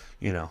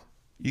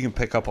 you can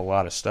pick up a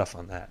lot of stuff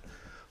on that.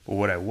 But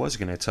what I was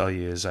going to tell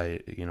you is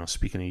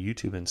speaking of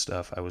YouTube and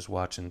stuff, I was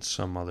watching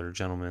some other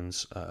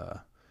gentleman's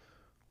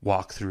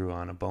walkthrough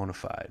on a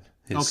Bonafide,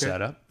 his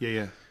setup.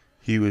 Yeah.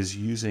 He was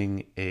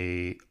using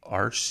a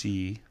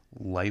RC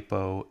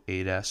LiPo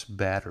 8S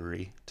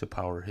battery to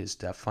power his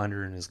depth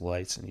finder and his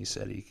lights, and he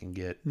said he can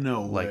get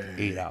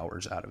 8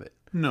 hours out of it.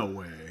 No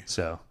way.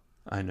 So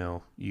I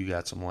know you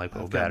got some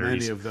LiPo I've batteries. got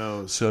many of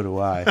those. So do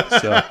I.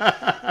 So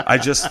I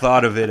just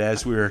thought of it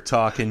as we were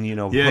talking,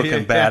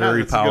 hooking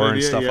battery power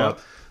and stuff up.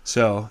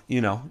 So,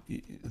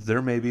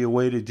 there may be a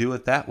way to do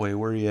it that way,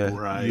 where you,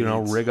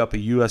 rig up a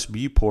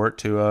USB port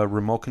to a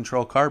remote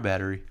control car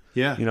battery.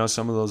 Yeah.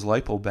 Some of those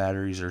LiPo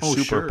batteries are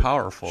super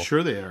powerful.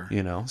 Sure they are.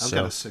 I've got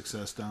a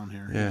 6S down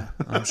here. Yeah,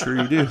 I'm sure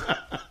you do.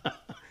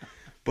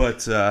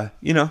 But,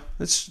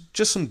 it's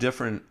just some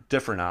different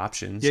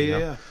options.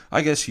 Yeah.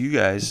 I guess you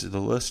guys, the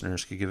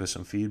listeners, could give us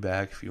some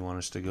feedback if you want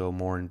us to go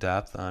more in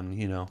depth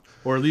on,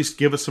 Or at least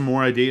give us some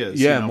more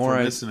ideas. More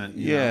from missing it.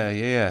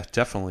 Yeah,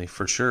 definitely,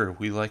 for sure.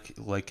 We like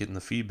getting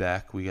the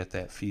feedback. We got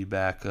that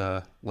feedback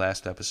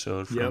last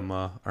episode from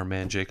our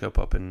man Jacob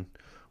up in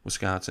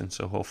Wisconsin.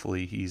 So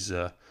hopefully he's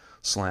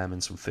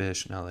slamming some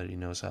fish now that he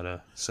knows how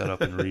to set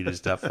up and read his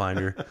depth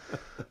finder.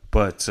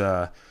 But...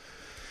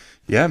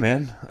 yeah,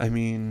 man. I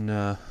mean,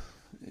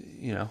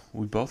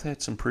 we both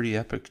had some pretty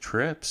epic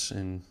trips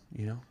and,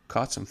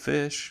 caught some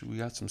fish. We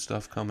got some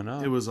stuff coming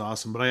up. It was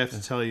awesome. But I have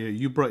to tell you,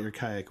 you brought your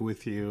kayak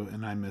with you,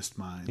 and I missed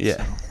mine.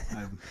 Yeah. So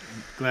I'm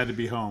glad to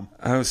be home.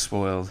 I was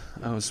spoiled.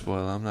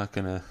 I'm not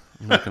gonna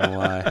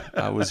lie.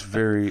 I was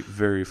very,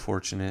 very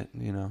fortunate,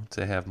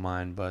 to have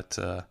mine. But,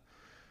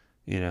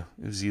 it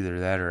was either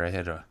that or I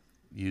had to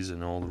use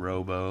an old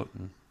rowboat.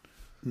 And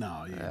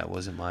No, that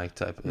wasn't my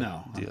type of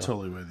deal. I'm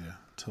totally with you.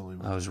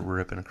 I was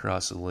ripping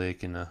across the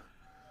lake in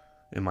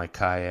my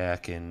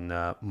kayak, and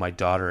my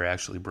daughter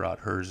actually brought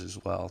hers as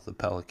well, the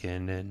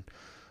Pelican, and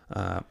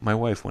my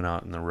wife went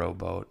out in the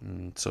rowboat,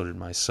 and so did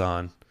my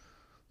son.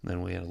 And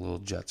then we had a little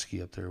jet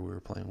ski up there we were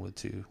playing with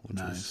too, which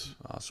was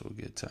also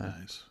a good time.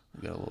 Nice.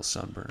 We got a little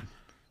sunburn.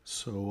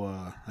 So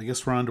I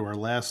guess we're on to our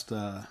last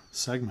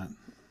segment.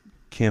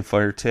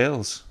 Campfire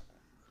Tales.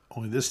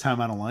 Only this time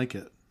I don't like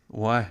it.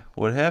 Why?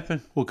 What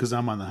happened? Well, because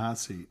I'm on the hot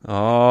seat.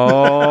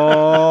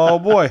 Oh,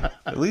 boy.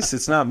 At least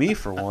it's not me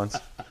for once.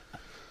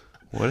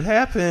 What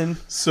happened?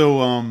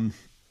 So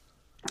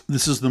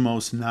this is the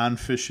most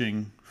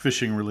fishing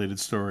related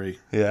story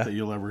that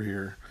you'll ever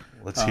hear.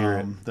 Let's hear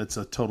it. That's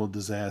a total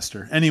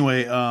disaster.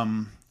 Anyway,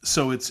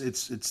 so it's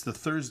the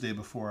Thursday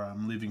before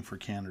I'm leaving for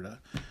Canada.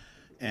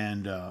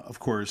 And of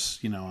course,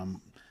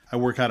 I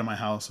work out of my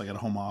house. I got a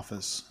home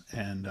office,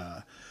 and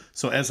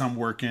so as I'm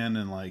working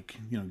and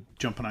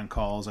jumping on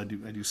calls, I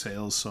do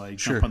sales, so I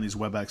jump on these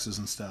WebExes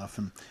and stuff.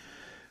 And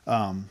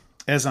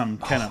as I'm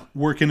kind of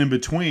working in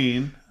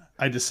between,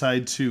 I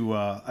decide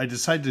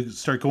to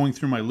start going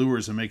through my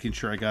lures and making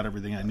sure I got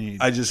everything I need.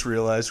 I just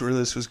realized where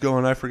this was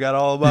going. I forgot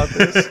all about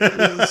this.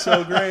 This is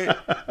so great,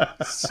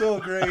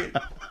 so great.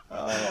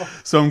 Oh.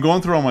 So I'm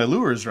going through all my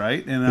lures,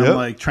 right? And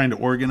I'm trying to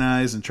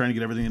organize and trying to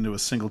get everything into a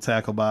single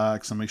tackle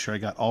box and make sure I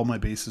got all my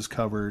bases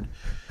covered.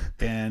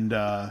 And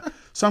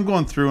so I'm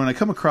going through and I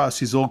come across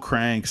these old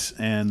cranks,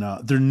 and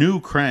they're new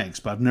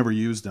cranks, but I've never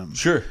used them.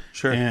 Sure.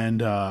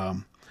 And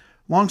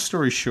long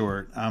story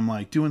short,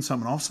 I'm doing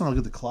something. All of a sudden I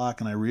look at the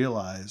clock and I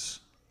realize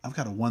I've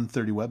got a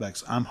 130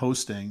 WebEx I'm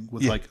hosting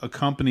with a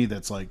company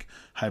that's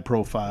high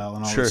profile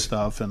and all this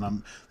stuff. And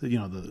I'm,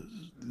 the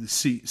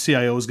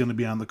CIO is going to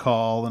be on the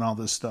call and all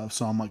this stuff.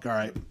 So I'm like, all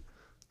right,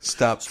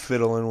 stop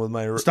fiddling with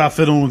my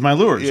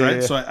lures, right?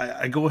 Yeah. So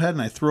I go ahead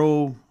and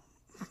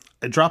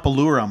I drop a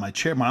lure on my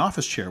chair, my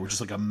office chair, which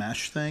is like a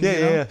mesh thing.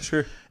 Yeah,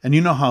 sure. And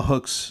you know how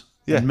hooks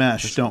and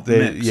mesh don't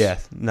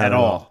mix not at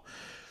all.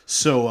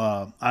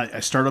 So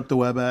I start up the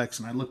WebEx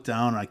and I look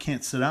down and I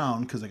can't sit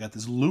down because I got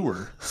this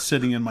lure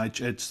sitting in my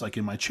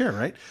in my chair,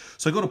 right?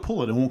 So I go to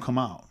pull it, it won't come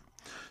out.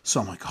 So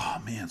I'm like,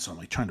 oh man. So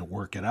I'm trying to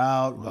work it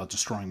out without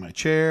destroying my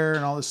chair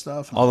and all this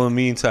stuff. And all in the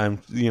meantime,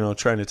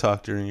 trying to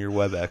talk during your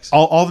WebEx.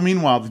 All the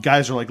meanwhile, the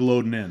guys are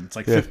loading in. It's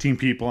 15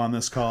 people on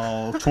this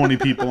call, 20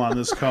 people on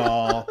this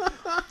call.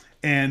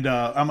 And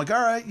I'm like,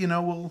 all right,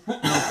 we'll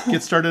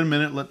get started in a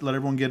minute. Let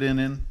everyone get in.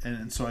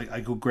 And so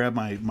I go grab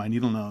my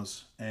needle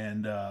nose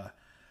and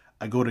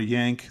I go to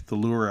yank the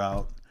lure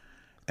out,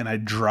 and I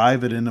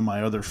drive it into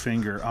my other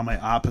finger on my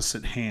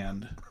opposite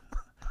hand.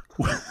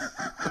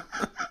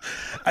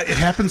 It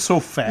happened so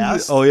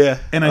fast. Oh, yeah.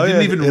 And I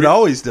didn't even... It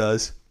always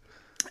does.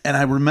 And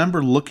I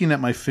remember looking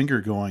at my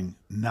finger going,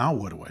 now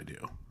what do I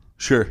do?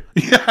 Sure.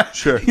 Yeah.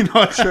 Sure.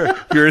 Sure.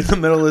 You're in the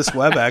middle of this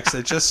WebEx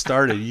that just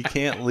started. You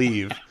can't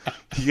leave.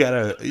 I got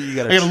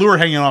a lure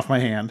hanging off my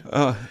hand.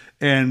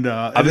 And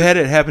I've had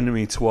it happen to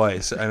me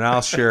twice, and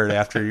I'll share it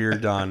after you're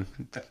done,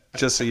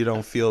 just so you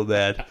don't feel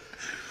bad.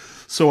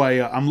 So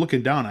I'm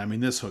looking down. I mean,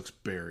 this hook's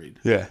buried.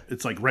 Yeah.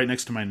 It's right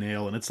next to my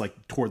nail, and it's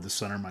toward the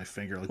center of my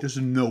finger. There's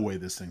no way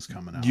this thing's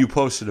coming out. You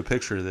posted a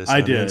picture of this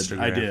on Instagram.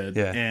 I did.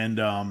 Yeah.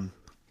 And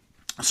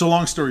so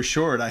long story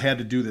short, I had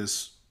to do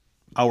this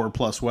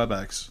hour-plus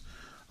WebEx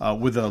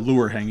with a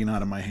lure hanging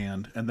out of my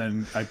hand, and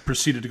then I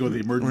proceeded to go to the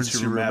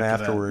emergency room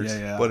afterwards.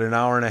 Yeah. But an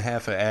hour and a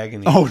half of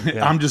agony. Oh,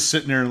 yeah. I'm just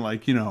sitting there and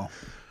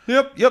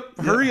Yep.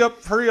 Hurry up.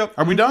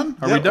 Are we done?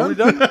 Are we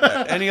done?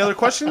 Any other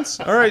questions?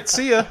 All right,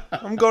 see ya.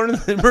 I'm going to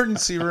the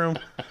emergency room.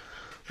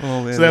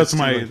 Oh man, so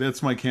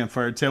that's my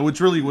campfire tale, which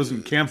really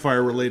wasn't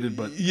campfire related,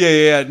 but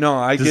no,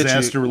 I get you.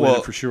 Disaster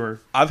related for sure.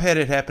 I've had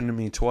it happen to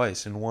me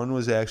twice, and one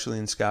was actually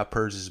in Scott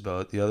Purge's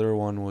boat. The other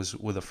one was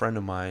with a friend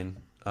of mine,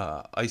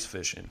 ice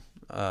fishing.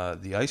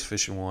 The ice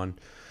fishing one,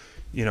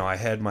 I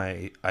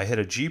had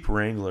a Jeep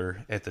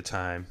Wrangler at the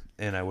time,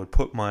 and I would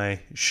put my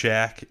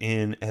shack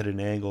in at an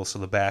angle so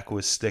the back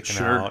was sticking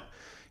out.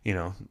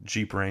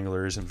 Jeep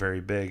Wrangler isn't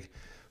very big,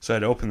 so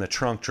I'd open the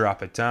trunk,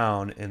 drop it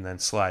down, and then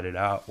slide it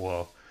out.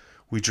 Well,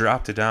 we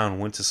dropped it down,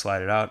 went to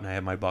slide it out, and I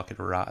had my bucket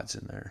of rods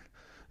in there,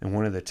 and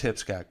one of the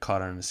tips got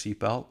caught on the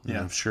seatbelt. And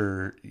I'm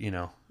sure,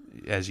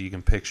 as you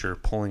can picture,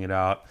 pulling it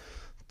out,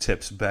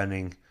 tips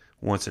bending.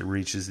 Once it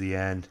reaches the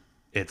end,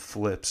 it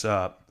flips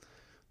up.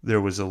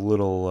 There was a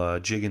little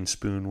jigging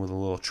spoon with a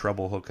little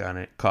treble hook on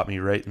it. Caught me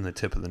right in the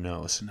tip of the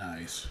nose.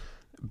 Nice.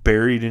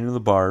 Buried into the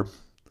barb.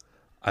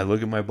 I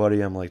look at my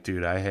buddy. I'm like,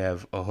 dude, I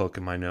have a hook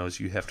in my nose.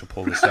 You have to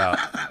pull this out.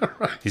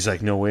 Right. He's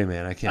like, no way,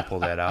 man. I can't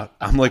pull that out.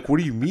 I'm like, what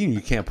do you mean you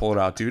can't pull it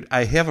out, dude?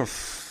 I have a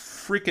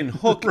freaking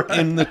hook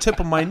in the tip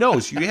of my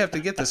nose. You have to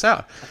get this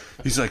out.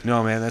 He's like,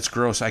 no, man, that's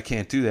gross. I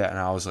can't do that. And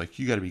I was like,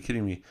 you got to be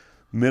kidding me.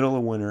 Middle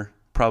of winter,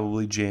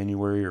 probably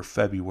January or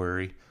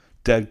February,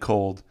 dead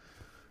cold.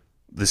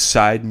 The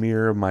side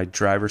mirror of my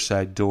driver's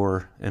side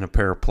door and a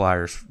pair of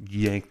pliers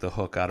yanked the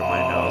hook out of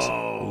my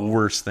nose.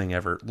 Worst thing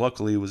ever.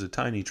 Luckily, it was a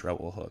tiny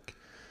treble hook.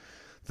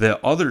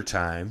 The other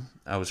time,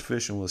 I was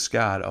fishing with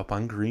Scott up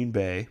on Green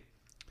Bay,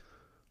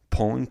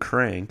 pulling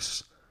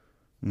cranks,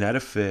 net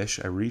a fish.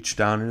 I reached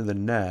down into the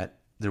net.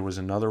 There was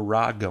another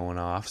rod going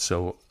off,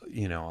 so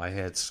I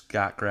had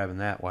Scott grabbing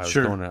that while I was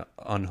going to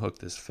unhook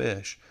this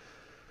fish.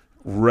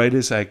 Right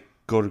as I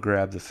go to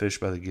grab the fish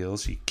by the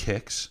gills, he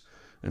kicks.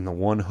 And the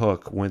one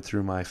hook went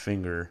through my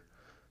finger,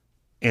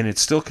 and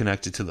it's still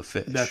connected to the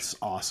fish. That's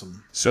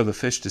awesome. So the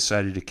fish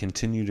decided to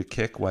continue to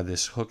kick while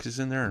this hook is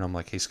in there, and I'm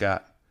like, hey,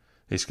 Scott.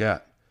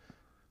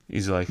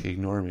 He's like,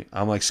 ignore me.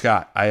 I'm like,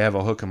 Scott, I have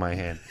a hook in my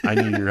hand. I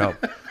need your help.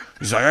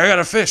 He's like, I got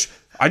a fish.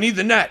 I need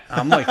the net.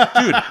 I'm like,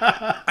 dude,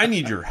 I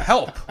need your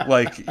help.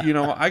 Like,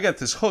 I got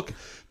this hook.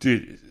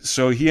 Dude,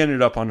 so he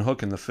ended up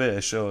unhooking the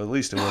fish, so at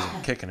least it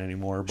wasn't kicking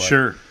anymore. But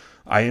sure.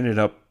 I ended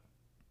up,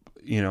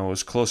 it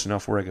was close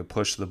enough where I could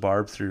push the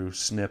barb through,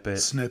 snip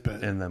it,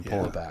 and then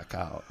pull it back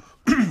out.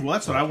 Well,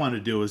 that's what I wanted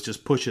to do, is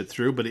just push it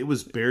through, but it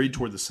was buried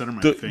toward the center of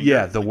my finger.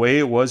 Yeah, the way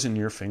it was in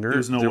your finger, there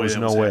was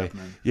no way.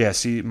 Happening. Yeah,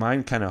 see,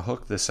 mine kind of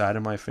hooked the side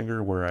of my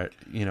finger where I,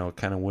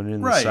 kind of went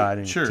in the side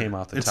and came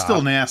out the top. It's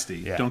still nasty.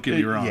 Yeah. Don't get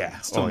me wrong. Yeah.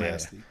 It's still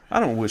nasty. Yeah. I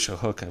don't wish a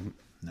hook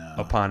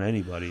upon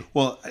anybody.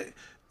 Well,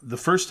 the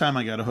first time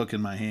I got a hook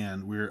in my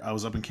hand, I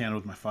was up in Canada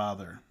with my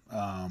father,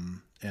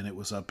 and it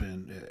was up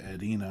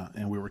at Ena,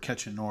 and we were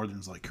catching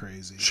northerns like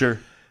crazy. Sure.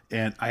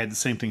 And I had the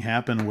same thing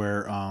happen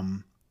where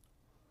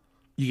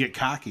you get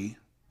cocky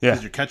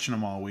because you're catching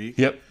them all week.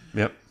 Yep.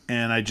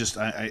 And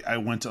I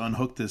went to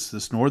unhook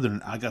this northern,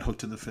 and I got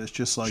hooked in the fish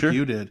just like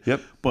you did.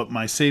 Yep. But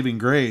my saving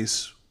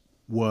grace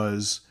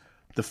was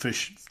the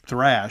fish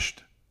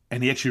thrashed,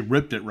 and he actually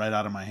ripped it right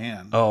out of my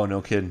hand. Oh,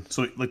 no kidding.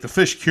 So, like, the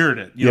fish cured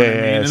it. You know what I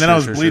mean? And then I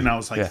was bleeding. I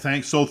was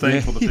like, so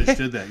thankful the fish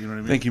did that. You know what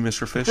I mean? Thank you,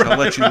 Mr. Fish. I'll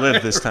let you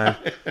live this time.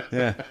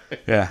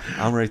 Yeah.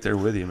 I'm right there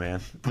with you,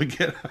 man. But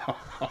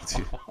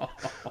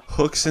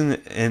hooks in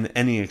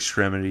any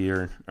extremity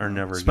are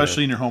never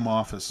especially good. In your home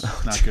office.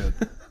 Not good.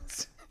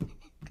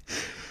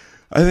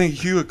 I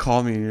think you would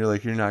call me and you're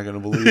like, you're not going to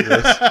believe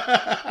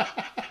this.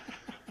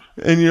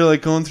 And you're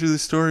like going through the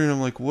story, and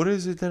I'm like, what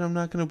is it that I'm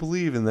not going to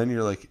believe? And then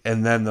you're like,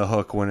 and then the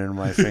hook went in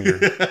my finger.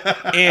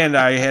 And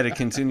I had to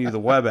continue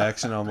the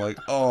WebEx, and I'm like,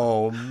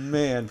 oh,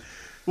 man.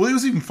 Well, it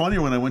was even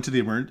funnier when I went to the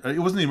emergency. It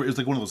wasn't even, it was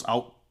like one of those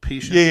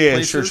outpatient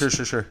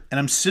places. Sure. And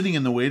I'm sitting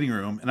in the waiting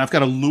room, and I've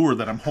got a lure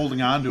that I'm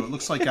holding on to. It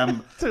looks like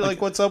I'm... They're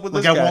like, what's up with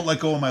this guy? guy? I won't let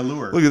go of my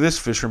lure. Look at this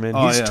fisherman.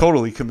 He's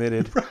totally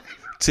committed. Right.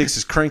 Takes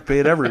his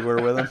crankbait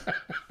everywhere with him.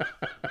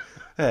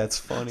 That's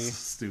funny.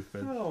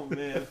 Stupid. Oh,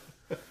 man.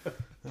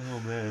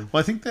 Well,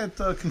 I think that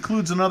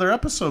concludes another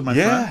episode, my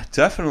friend. Yeah,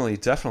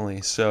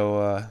 definitely.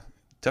 So,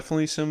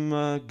 definitely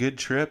some good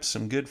trips,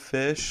 some good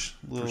fish.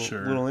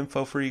 Little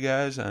info for you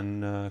guys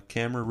on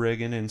camera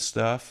rigging and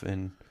stuff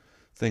and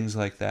things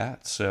like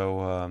that.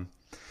 So,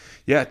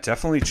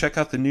 definitely check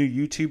out the new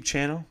YouTube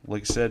channel.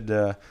 Like I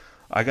said,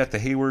 I got the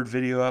Hayward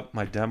video up,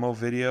 my demo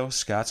video.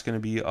 Scott's going to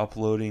be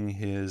uploading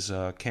his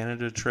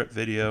Canada trip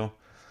video.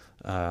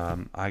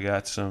 I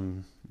got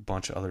some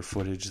bunch of other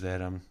footage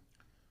that I'm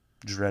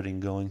dreading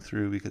going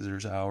through because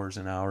there's hours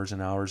and hours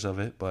and hours of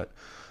it, but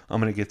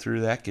I'm going to get through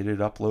that, get it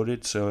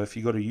uploaded. So if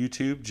you go to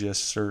YouTube,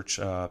 just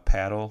search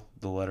paddle,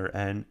 the letter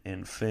N,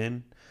 and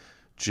fin,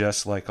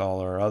 just like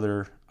all our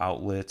other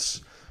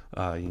outlets.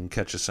 You can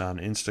catch us on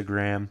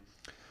Instagram.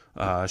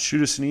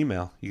 Shoot us an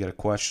email. You got a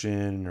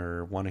question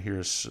or want to hear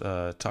us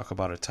talk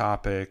about a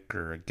topic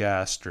or a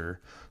guest or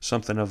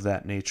something of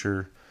that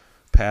nature,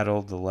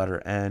 paddle, the letter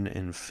N,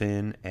 and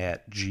fin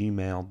at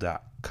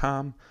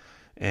gmail.com.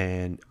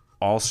 And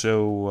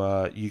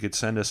also, you could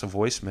send us a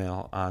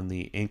voicemail on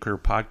the Anchor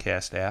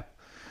podcast app,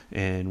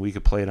 and we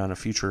could play it on a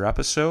future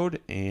episode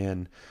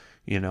and,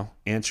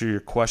 answer your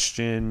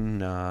question,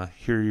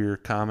 hear your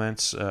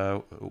comments,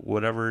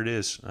 whatever it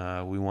is.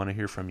 We want to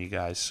hear from you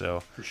guys.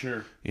 So, for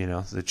sure,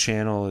 the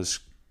channel is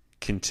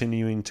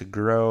continuing to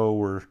grow.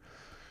 We're,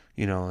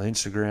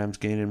 Instagram's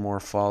gaining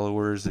more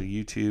followers, the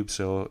YouTube.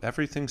 So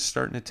everything's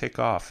starting to take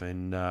off,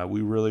 and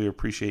we really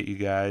appreciate you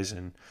guys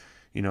and,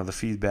 the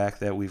feedback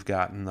that we've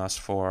gotten thus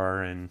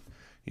far, and,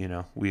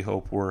 we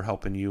hope we're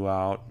helping you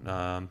out,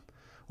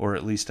 or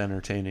at least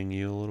entertaining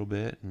you a little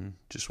bit, and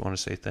just want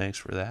to say thanks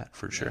for that,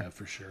 for sure. Yeah,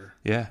 for sure.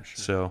 Yeah, for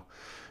sure. So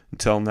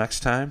until next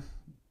time,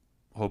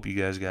 hope you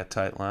guys got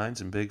tight lines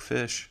and big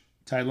fish.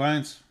 Tight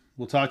lines.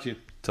 We'll talk to you.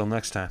 Till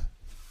next time.